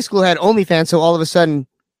from high school had OnlyFans, so all of a sudden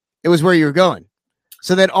it was where you were going.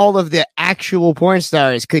 So that all of the actual porn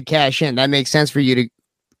stars could cash in. That makes sense for you to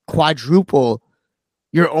quadruple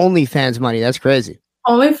your OnlyFans money. That's crazy.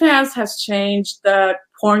 OnlyFans has changed the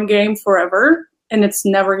porn game forever, and it's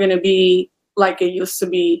never going to be like it used to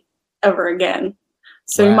be ever again.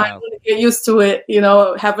 So you might want to get used to it,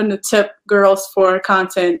 having to tip girls for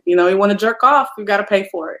content. You want to jerk off, you got to pay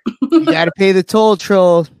for it. You got to pay the toll,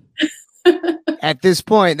 troll. At this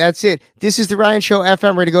point, that's it. This is the Ryan Show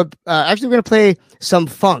FM. We're going to go, actually, we're going to play some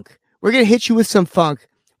funk. We're going to hit you with some funk.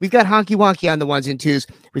 We've got Honky Wonky on the ones and twos.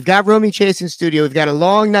 We've got Romy Chase in studio. We've got a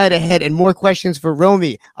long night ahead and more questions for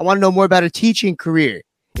Romy. I want to know more about her teaching career.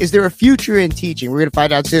 Is there a future in teaching? We're going to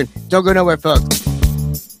find out soon. Don't go nowhere, folks.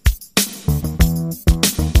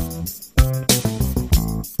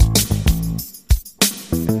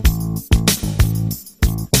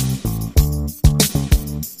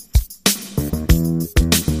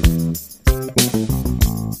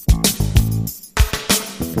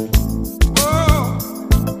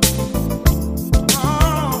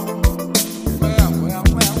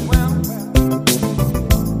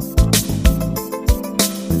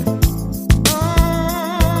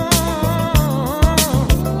 Oh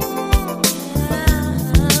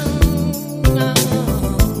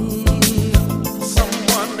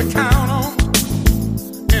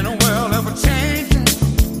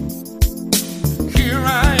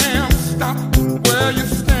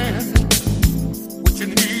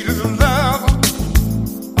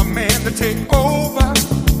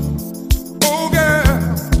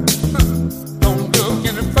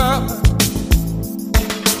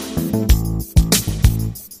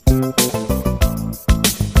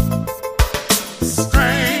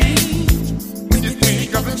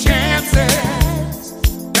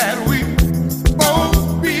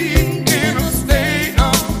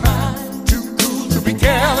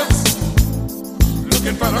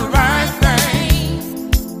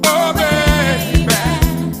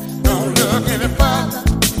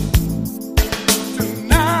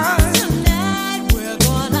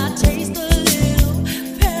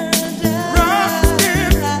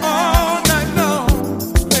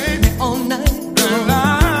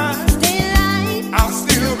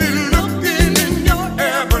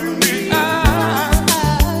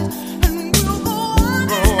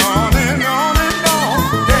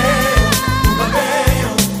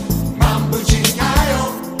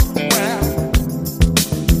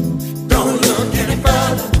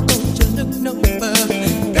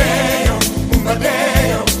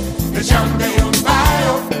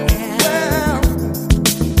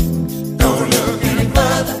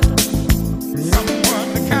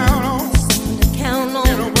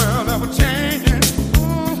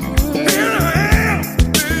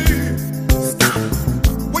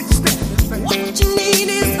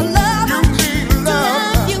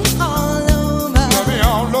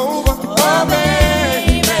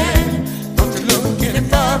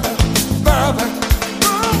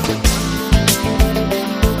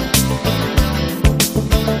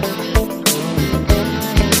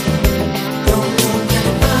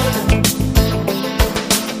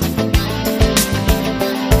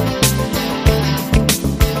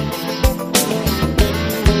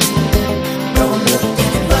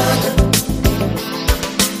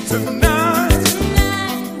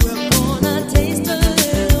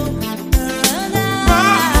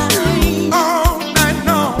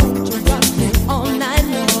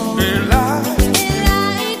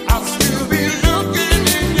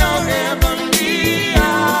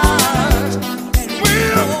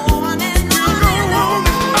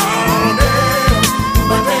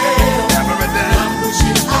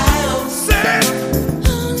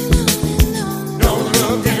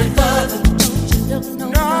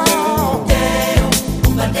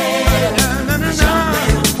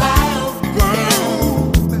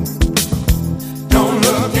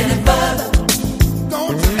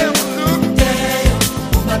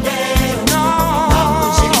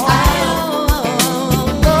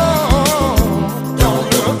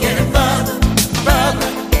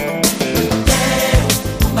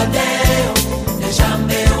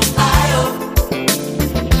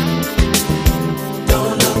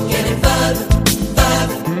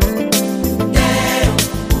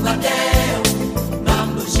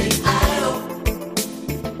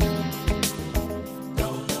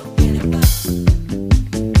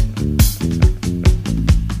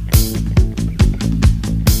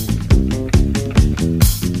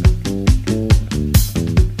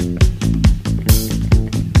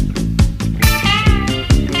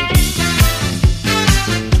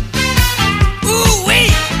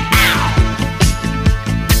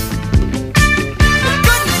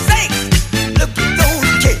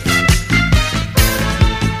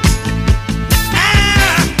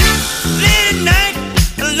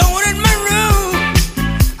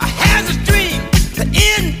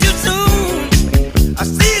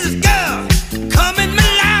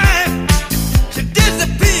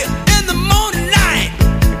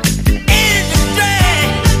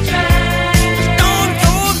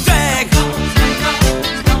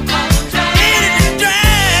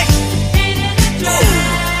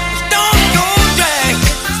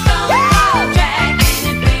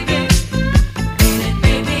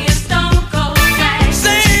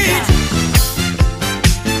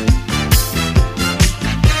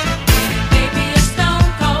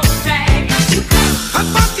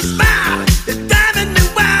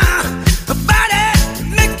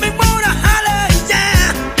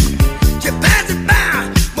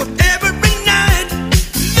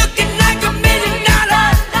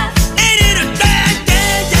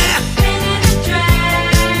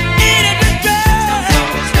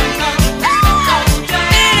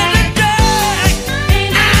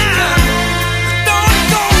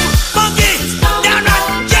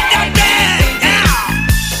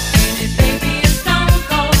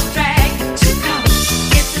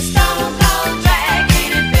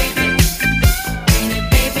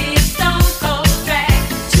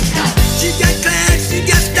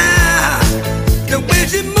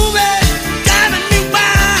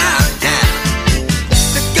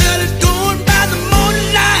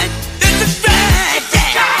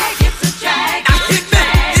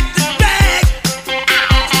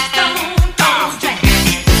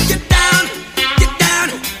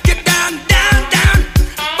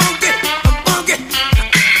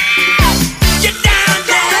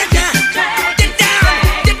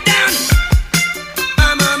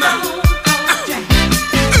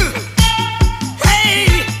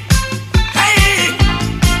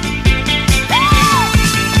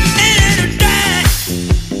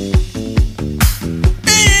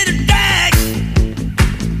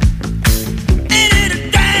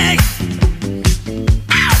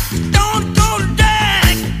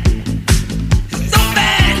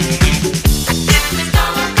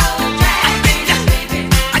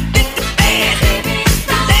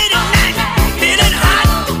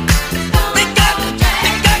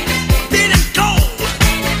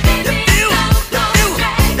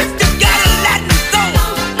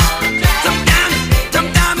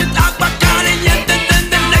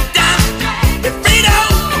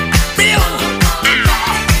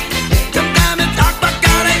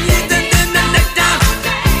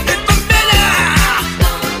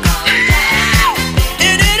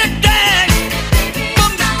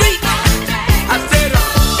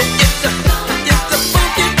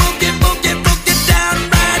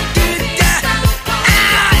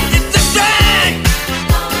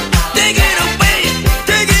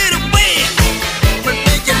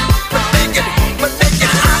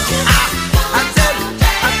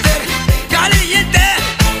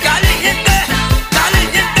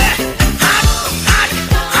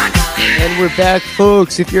we're back,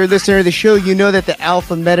 folks. If you're a listener to the show, you know that the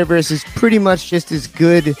Alpha Metaverse is pretty much just as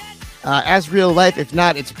good as real life. If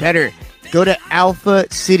not, it's better. Go to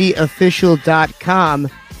alphacityofficial.com.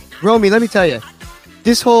 Romy, let me tell you,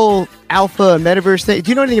 this whole Alpha Metaverse thing, do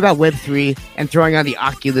you know anything about Web3 and throwing on the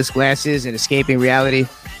Oculus glasses and escaping reality?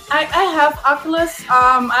 I have Oculus.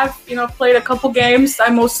 I've played a couple games. I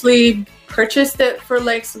mostly purchased it for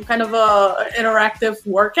like some kind of a interactive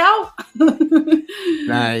workout.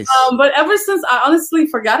 Nice. But ever since, I honestly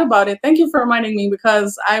forgot about it. Thank you for reminding me,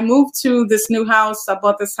 because I moved to this new house. I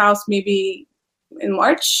bought this house maybe in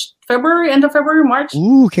end of February, March.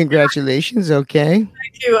 Ooh, congratulations. Okay.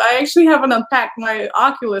 Thank you. I actually haven't unpacked my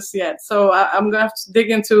Oculus yet, so I'm going to have to dig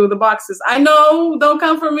into the boxes. I know, don't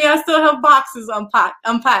come for me. I still have boxes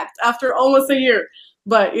unpacked after almost a year,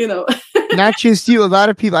 but Not just you, a lot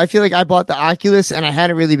of people. I feel like I bought the Oculus and I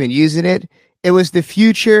hadn't really been using it. It was the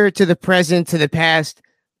future to the present to the past,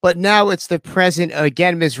 but now it's the present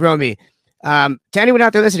again, Ms. Romy. To anyone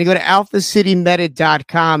out there listening, go to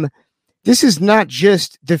alphacitymeta.com. This is not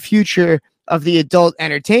just the future of the adult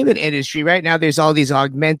entertainment industry. Right now, there's all these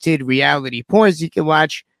augmented reality porns you can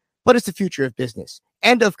watch, but it's the future of business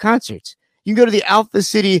and of concerts. You can go to the Alpha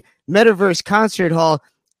City Metaverse Concert Hall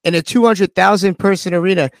in a 200,000 person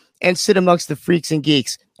arena and sit amongst the freaks and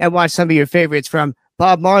geeks and watch some of your favorites from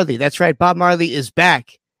Bob Marley. That's right. Bob Marley is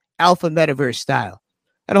back, Alpha Metaverse style,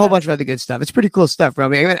 and a whole bunch of other good stuff. It's pretty cool stuff,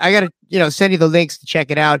 Romy. I got to, send you the links to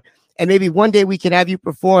check it out. And maybe one day we can have you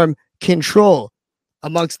perform Control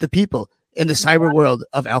amongst the people in the cyber world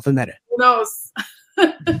of Alpha Meta. Who knows?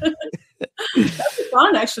 That's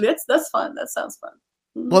fun, actually. That's fun. That sounds fun.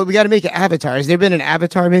 Well, we got to make an avatar. Has there been an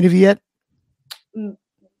avatar movie yet?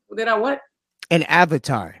 Did I what? An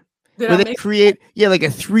avatar. Where they create, like a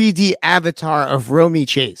 3D avatar of Romy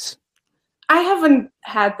Chase. I haven't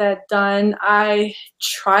had that done. I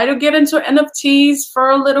try to get into NFTs for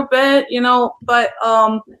a little bit, but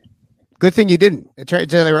good thing you didn't. It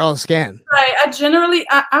turned out they were all scam. Right.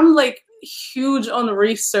 I'm like huge on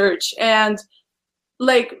research, and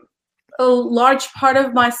like a large part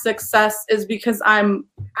of my success is because I'm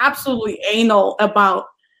absolutely anal about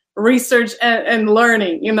research and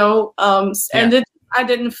learning, and I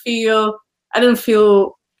didn't feel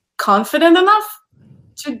confident enough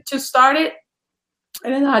to start it.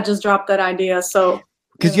 And then I just dropped that idea. So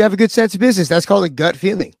because you have a good sense of business, that's called a gut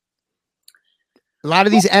feeling. A lot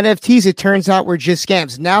of these NFTs, it turns out, were just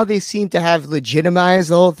scams. Now they seem to have legitimized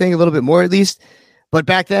the whole thing a little bit more, at least. But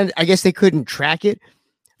back then, I guess they couldn't track it.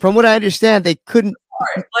 From what I understand, they couldn't.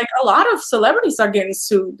 Like a lot of celebrities are getting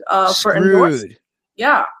sued for endorsing.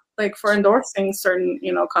 Yeah, like for endorsing certain,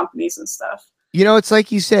 companies and stuff. It's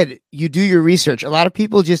like you said, you do your research. A lot of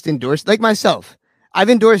people just endorse, like myself. I've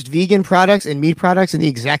endorsed vegan products and meat products in the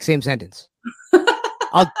exact same sentence.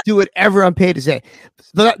 I'll do whatever I'm paid to say.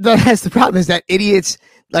 But that's the problem, is that idiots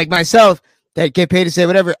like myself that get paid to say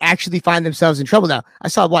whatever actually find themselves in trouble now. I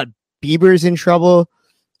saw Bieber's in trouble.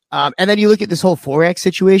 And then you look at this whole Forex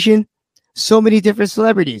situation. So many different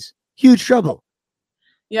celebrities. Huge trouble.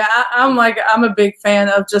 Yeah, I'm a big fan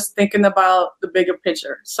of just thinking about the bigger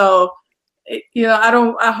picture. So,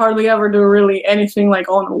 I hardly ever do really anything like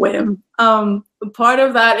on a whim. Part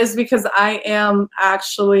of that is because I am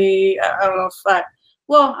actually, I don't know if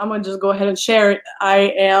I'm going to just go ahead and share it.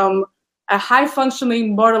 I am a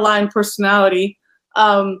high-functioning borderline personality.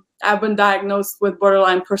 I've been diagnosed with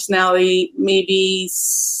borderline personality maybe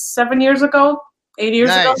 7 years ago, 8 years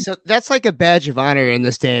ago. So that's like a badge of honor in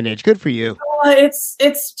this day and age. Good for you.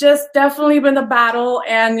 It's just definitely been a battle,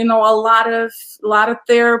 and a lot of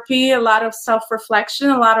therapy, a lot of self-reflection,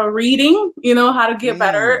 a lot of reading, how to get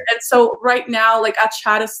better. And so right now, I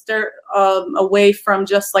try to steer away from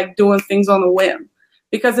just doing things on a whim,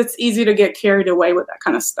 because it's easy to get carried away with that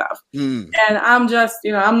kind of stuff. And I'm just,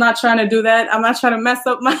 I'm not trying to do that. I'm not trying to mess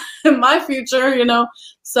up my future,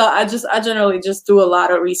 So I generally just do a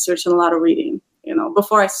lot of research and a lot of reading,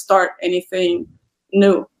 before I start anything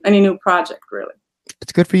new, any new project, really.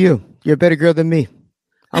 It's good for you. You're a better girl than me.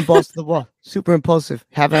 I'm balls to the wall, super impulsive.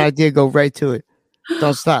 Have an idea, go right to it.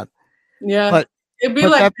 Don't stop. Yeah. But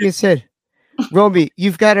that being said, Romy,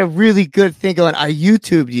 you've got a really good thing going. I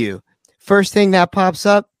YouTubed you. First thing that pops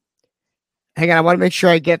up. Hang on, I want to make sure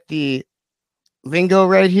I get the lingo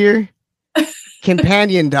right here.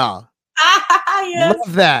 Companion doll. Yes.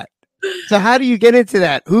 Love that. So how do you get into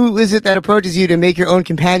that? Who is it that approaches you to make your own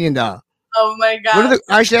companion doll? Oh my God.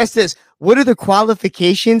 I should ask this. What are the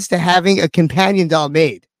qualifications to having a companion doll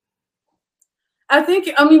made?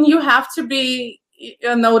 You have to be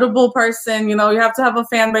a notable person. You have to have a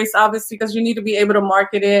fan base, obviously, because you need to be able to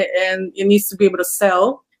market it, and it needs to be able to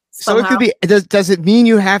sell. So it could be. Does it mean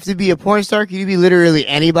you have to be a porn star? Can you be literally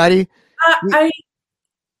anybody?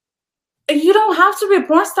 You don't have to be a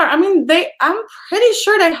porn star. I mean, I'm pretty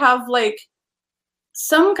sure they have like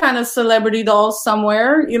some kind of celebrity dolls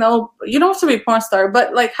somewhere. You know, you don't have to be a porn star.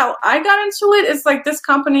 But like how I got into it is like this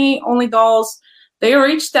company, Only Dolls. They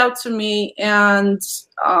reached out to me, and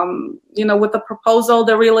you know, with the proposal,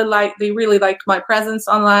 they really liked my presence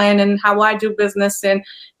online and how I do business, and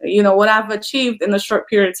you know what I've achieved in a short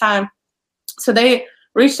period of time. So they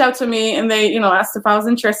reached out to me, and they, you know, asked if I was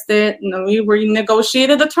interested. You know, we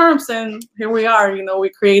negotiated the terms, and here we are. You know, we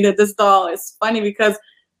created this doll. It's funny because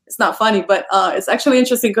it's not funny, but it's actually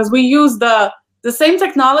interesting because we use the same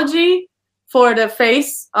technology for the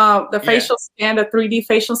face, the facial scan, the 3D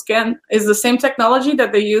facial scan is the same technology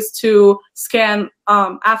that they use to scan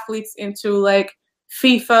athletes into like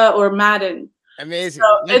FIFA or Madden. Amazing.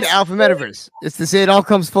 So like the Alpha Metaverse. It's to say it all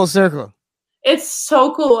comes full circle. It's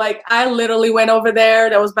so cool. Like I literally went over there.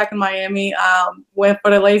 That was back in Miami. Went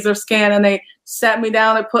for the laser scan, and they sat me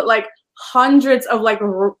down and put like hundreds of like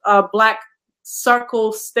black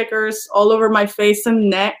circle stickers all over my face and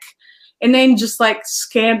neck, and then just like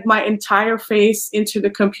scanned my entire face into the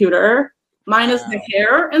computer, minus the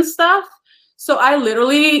hair and stuff. So I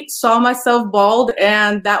literally saw myself bald,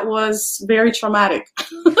 and that was very traumatic.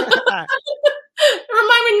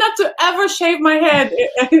 Remind me not to ever shave my head.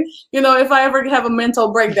 You know, if I ever have a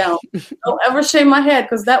mental breakdown, don't ever shave my head,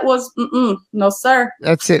 because that was no, sir.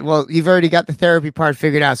 That's it. Well, you've already got the therapy part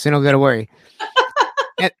figured out, so you don't got to worry.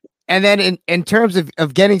 and then in terms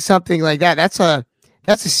of getting something like that, that's a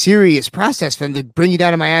serious process for them to bring you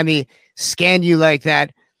down to Miami, scan you like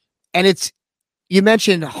that, and you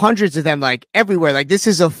mentioned hundreds of them, like everywhere. Like this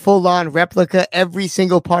is a full-on replica. Every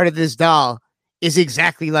single part of this doll is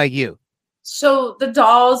exactly like you. So the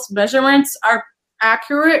doll's measurements are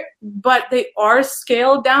accurate, but they are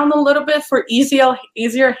scaled down a little bit for easier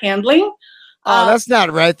handling. Oh, that's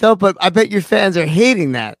not right, though. But I bet your fans are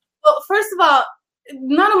hating that. Well, first of all,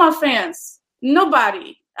 none of my fans,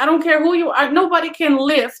 nobody, I don't care who you are, nobody can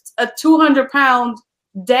lift a 200-pound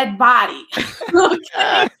dead body.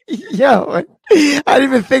 Okay? Yo, I didn't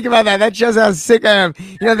even think about that. That shows how sick I am.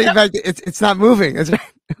 You know, the fact it's not moving. That's right.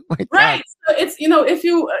 Oh right. So it's, you know, if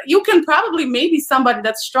you can probably, maybe somebody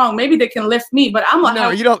that's strong, maybe they can lift me, but I'm like, no,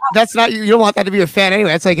 you don't. That's not, you don't want that to be a fan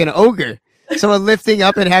anyway. That's like an ogre. Someone lifting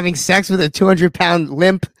up and having sex with a 200-pound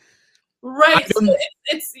limp. Right. So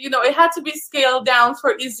it's, you know, it had to be scaled down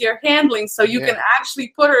for easier handling, so you can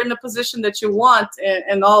actually put her in the position that you want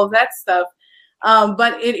and all of that stuff.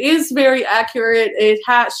 But it is very accurate.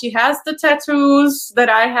 She has the tattoos that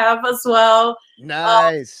I have as well.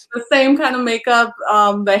 Nice. The same kind of makeup,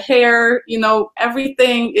 the hair, you know,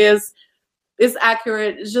 everything is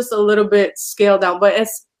accurate. It's just a little bit scaled down, but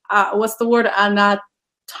it's what's the word? Anatomically.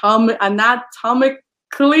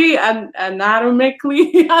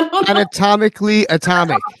 Anatomically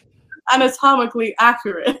atomic. Anatomically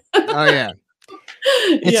accurate. Oh yeah.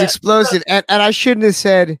 It's explosive. And I shouldn't have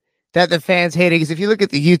said that the fans hate it, because if you look at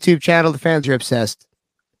the YouTube channel, the fans are obsessed.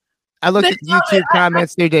 I looked at YouTube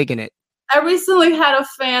comments, they're digging it. I recently had a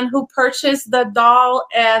fan who purchased the doll,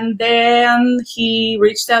 and then he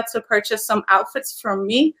reached out to purchase some outfits from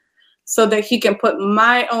me so that he can put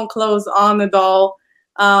my own clothes on the doll,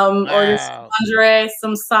 or just lingerie,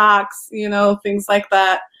 some socks, you know, things like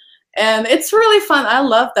that. And it's really fun. I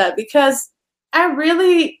love that, because I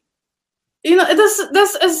really, you know, this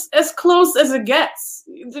is as close as it gets.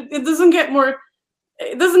 It doesn't get more.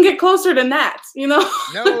 It doesn't get closer than that, you know.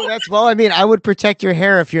 No, I mean, I would protect your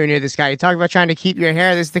hair if you're near this guy. You talk about trying to keep your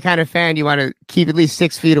hair. This is the kind of fan you want to keep at least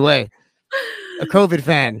 6 feet away. A COVID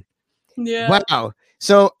fan. Yeah. Wow.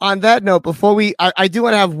 So on that note, before I do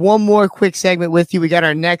want to have one more quick segment with you. We got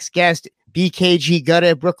our next guest, BKG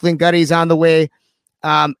Gutta, Brooklyn Gutty's on the way.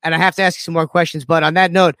 And I have to ask you some more questions. But on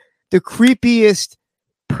that note, the creepiest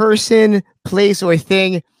person, place, or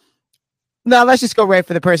thing. No, let's just go right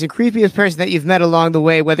for the person. Creepiest person that you've met along the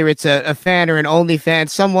way, whether it's a fan or an OnlyFans,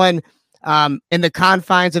 someone in the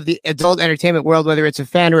confines of the adult entertainment world, whether it's a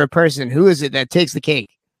fan or a person. Who is it that takes the cake?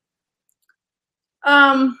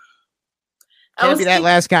 Can't be that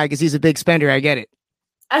last guy, because he's a big spender. I get it.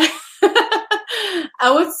 I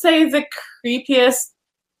would say the creepiest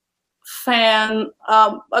fan,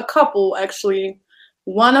 a couple actually.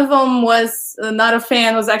 One of them was not a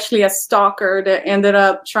fan, was actually a stalker that ended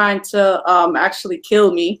up trying to actually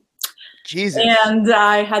kill me. Jesus. And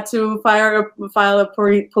I had to file a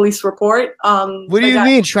police report. What do you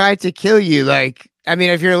mean, tried to kill you? Like, I mean,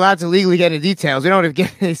 if you're allowed to legally get into details, we don't want to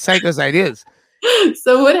get any psychos ideas.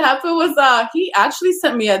 So what happened was he actually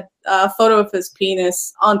sent me a photo of his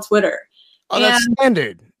penis on Twitter. Oh, that's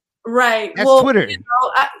standard. Right. That's well, Twitter.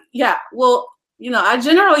 You know, I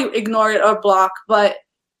generally ignore it or block, but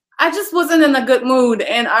I just wasn't in a good mood,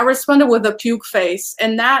 and I responded with a puke face,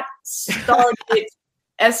 and that started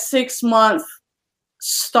a 6-month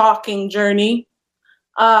stalking journey,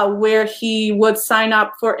 where he would sign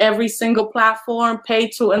up for every single platform, pay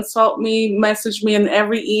to insult me, message me in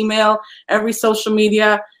every email, every social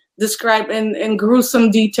media, describe in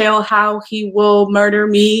gruesome detail how he will murder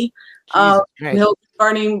me. He'll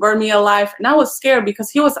burn me alive. And I was scared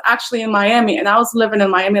because he was actually in Miami, and I was living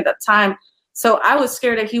in Miami at that time. So I was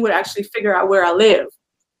scared that he would actually figure out where I live.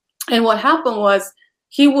 And what happened was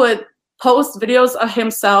he would post videos of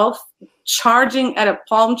himself charging at a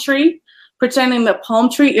palm tree, pretending the palm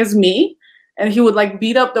tree is me. And he would like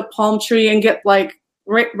beat up the palm tree and get like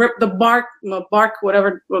rip the bark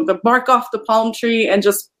off the palm tree and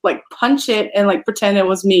just like punch it and like pretend it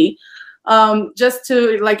was me, just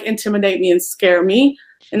to like intimidate me and scare me.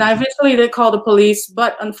 And I eventually did call the police,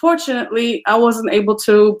 but unfortunately I wasn't able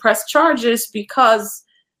to press charges because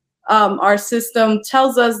our system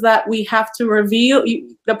tells us that we have to reveal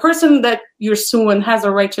the person that you're suing has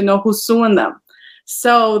a right to know who's suing them.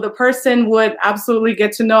 So the person would absolutely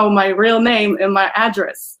get to know my real name and my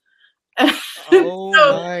address. Oh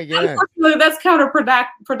my God. Unfortunately, that's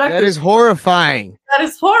counterproductive. That is horrifying. That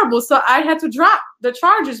is horrible. So I had to drop the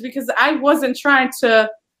charges because I wasn't trying to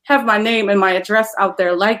have my name and my address out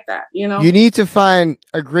there like that, you know? You need to find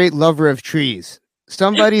a great lover of trees.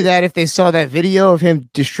 Somebody that if they saw that video of him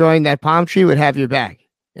destroying that palm tree would have your back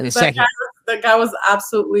in a second. The guy was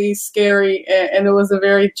absolutely scary, and it was a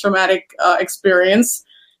very traumatic experience.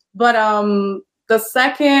 But the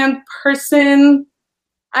second person,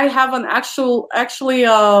 I have an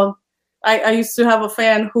I used to have a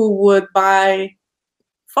fan who would buy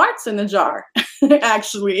farts in a jar,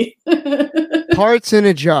 actually. Parts in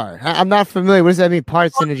a jar. I'm not familiar. What does that mean?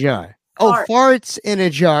 Parts in a jar. Oh, farts in a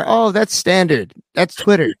jar. Oh, that's standard. That's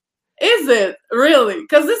Twitter. Is it really?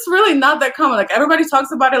 Because it's really not that common. Like everybody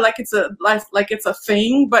talks about it like it's a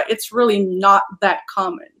thing, but it's really not that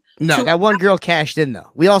common. No, that one girl cashed in though.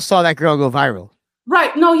 We all saw that girl go viral.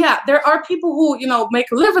 Right. No, yeah. There are people who,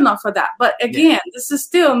 make a living off of that. But again, This is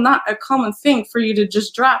still not a common thing for you to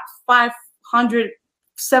just drop $500,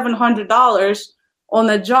 $700 on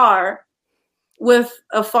a jar with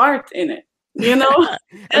a fart in it,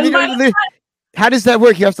 how does that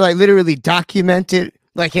work? You have to like literally document it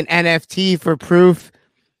like an NFT for proof?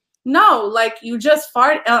 No, like you just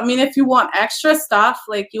fart. I mean, if you want extra stuff,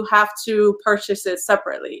 like you have to purchase it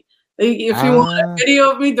separately. Like, if you want a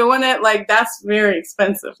video of me doing it, like that's very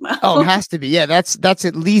expensive now. Oh, it has to be. Yeah, that's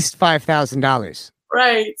at least $5,000.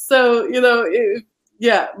 Right. So,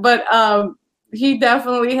 but he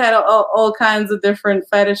definitely had all kinds of different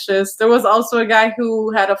fetishes. There was also a guy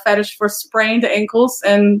who had a fetish for sprained ankles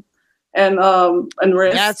and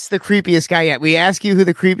wrists. That's the creepiest guy yet. We ask you who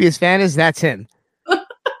the creepiest fan is. That's him.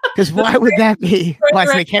 Because why would that be? Why,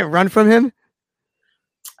 so they can't run from him?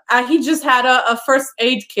 He just had a first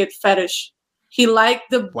aid kit fetish. He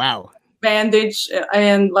liked the bandage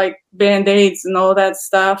and like Band-Aids and all that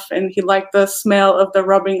stuff. And he liked the smell of the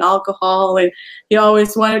rubbing alcohol. And he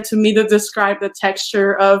always wanted me to describe the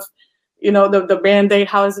texture of, the Band-Aid.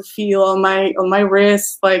 How does it feel on my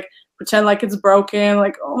wrist? Like pretend like it's broken.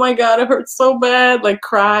 Like, oh my God, it hurts so bad. Like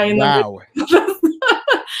cry. Wow.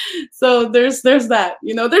 So there's that,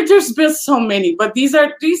 there's been so many, but these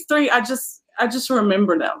three, I just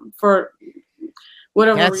remember them for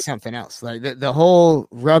whatever That's reason. Something else. Like the whole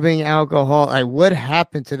rubbing alcohol. What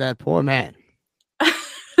happened to that poor man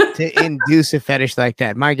to induce a fetish like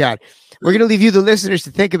that? My God. We're going to leave you, the listeners,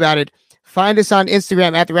 to think about it. Find us on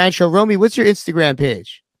Instagram at The Ryan Show. Romy, what's your Instagram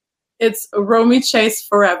page? It's Romy Chase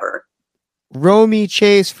Forever. Romy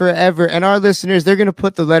Chase Forever. And our listeners, they're going to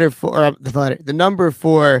put the number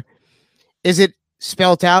 4. Is it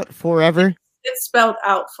spelt out forever? It's spelled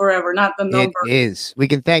out forever, not the number. It is. We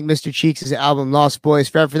can thank Mr. Cheeks' album Lost Boys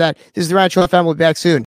forever for that. This is The Ryan Show FM. We'll be back soon.